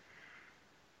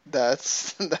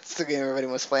 That's the game everybody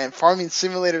was playing. Farming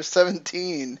Simulator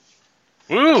 17.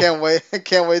 Woo! Can't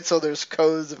wait till there's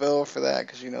codes available for that,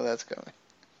 because you know that's coming.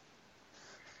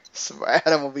 So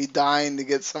Adam will be dying to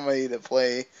get somebody to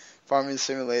play Farming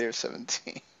Simulator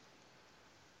 17.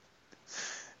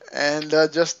 And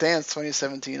Just Dance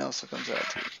 2017 also comes out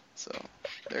too. So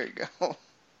there you go.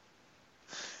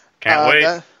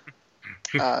 Can't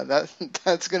wait.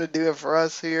 That's gonna do it for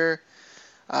us here.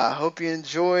 Hope you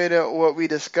enjoyed what we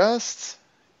discussed.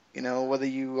 You know, whether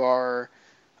you are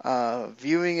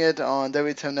viewing it on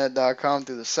W2Mnet.com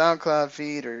through the SoundCloud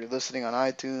feed, or you're listening on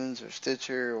iTunes or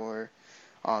Stitcher or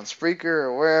on Spreaker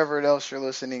or wherever else you're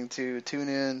listening to, tune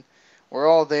in. We're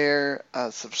all there.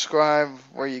 Subscribe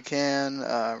where you can.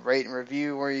 Rate and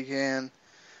review where you can.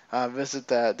 Visit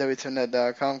that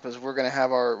W2Mnet.com, because we're going to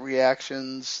have our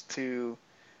reactions to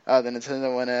the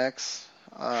Nintendo NX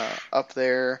up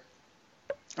there.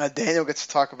 Daniel gets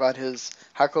to talk about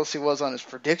how close he was on his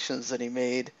predictions that he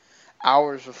made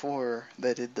hours before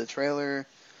they did the trailer.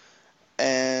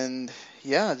 And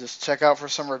yeah, just check out for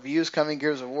some reviews coming.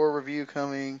 Gears of War review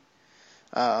coming.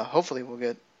 Hopefully we'll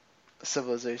get a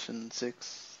Civilization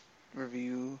 6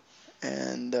 review.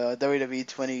 And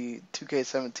WWE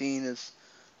 2K17 is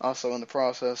also in the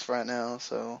process right now.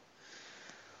 So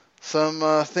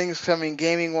some things coming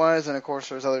gaming wise, and of course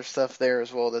there's other stuff there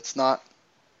as well that's not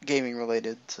gaming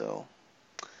related. So,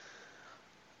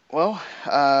 well,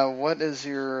 what is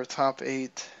your top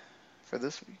 8 for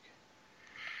this week?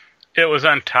 It was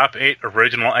on top 8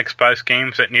 original Xbox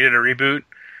games that needed a reboot,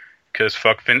 because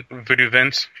fuck Voodoo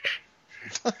Vince.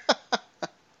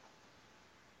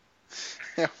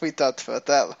 Yeah, we talked about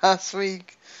that last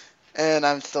week, and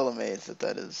I'm still amazed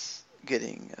that is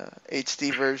getting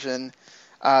HD version.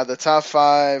 The top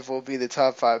 5 will be the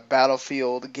top 5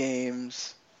 Battlefield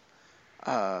games,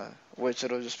 which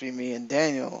it'll just be me and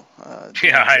Daniel.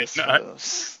 Yeah, I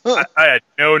had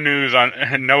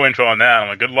no info on that. I'm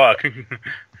like, good luck.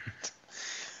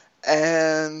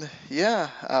 And yeah,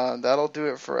 that'll do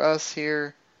it for us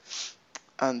here.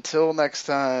 Until next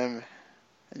time,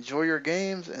 enjoy your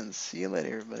games and see you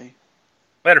later, everybody.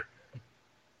 Later.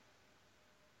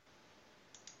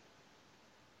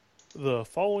 The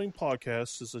following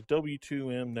podcast is a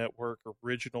W2M Network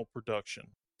original production.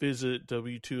 Visit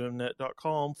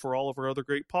W2Mnet.com for all of our other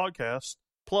great podcasts,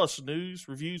 plus news,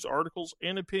 reviews, articles,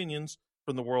 and opinions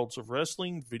from the worlds of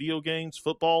wrestling, video games,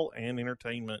 football, and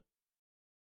entertainment.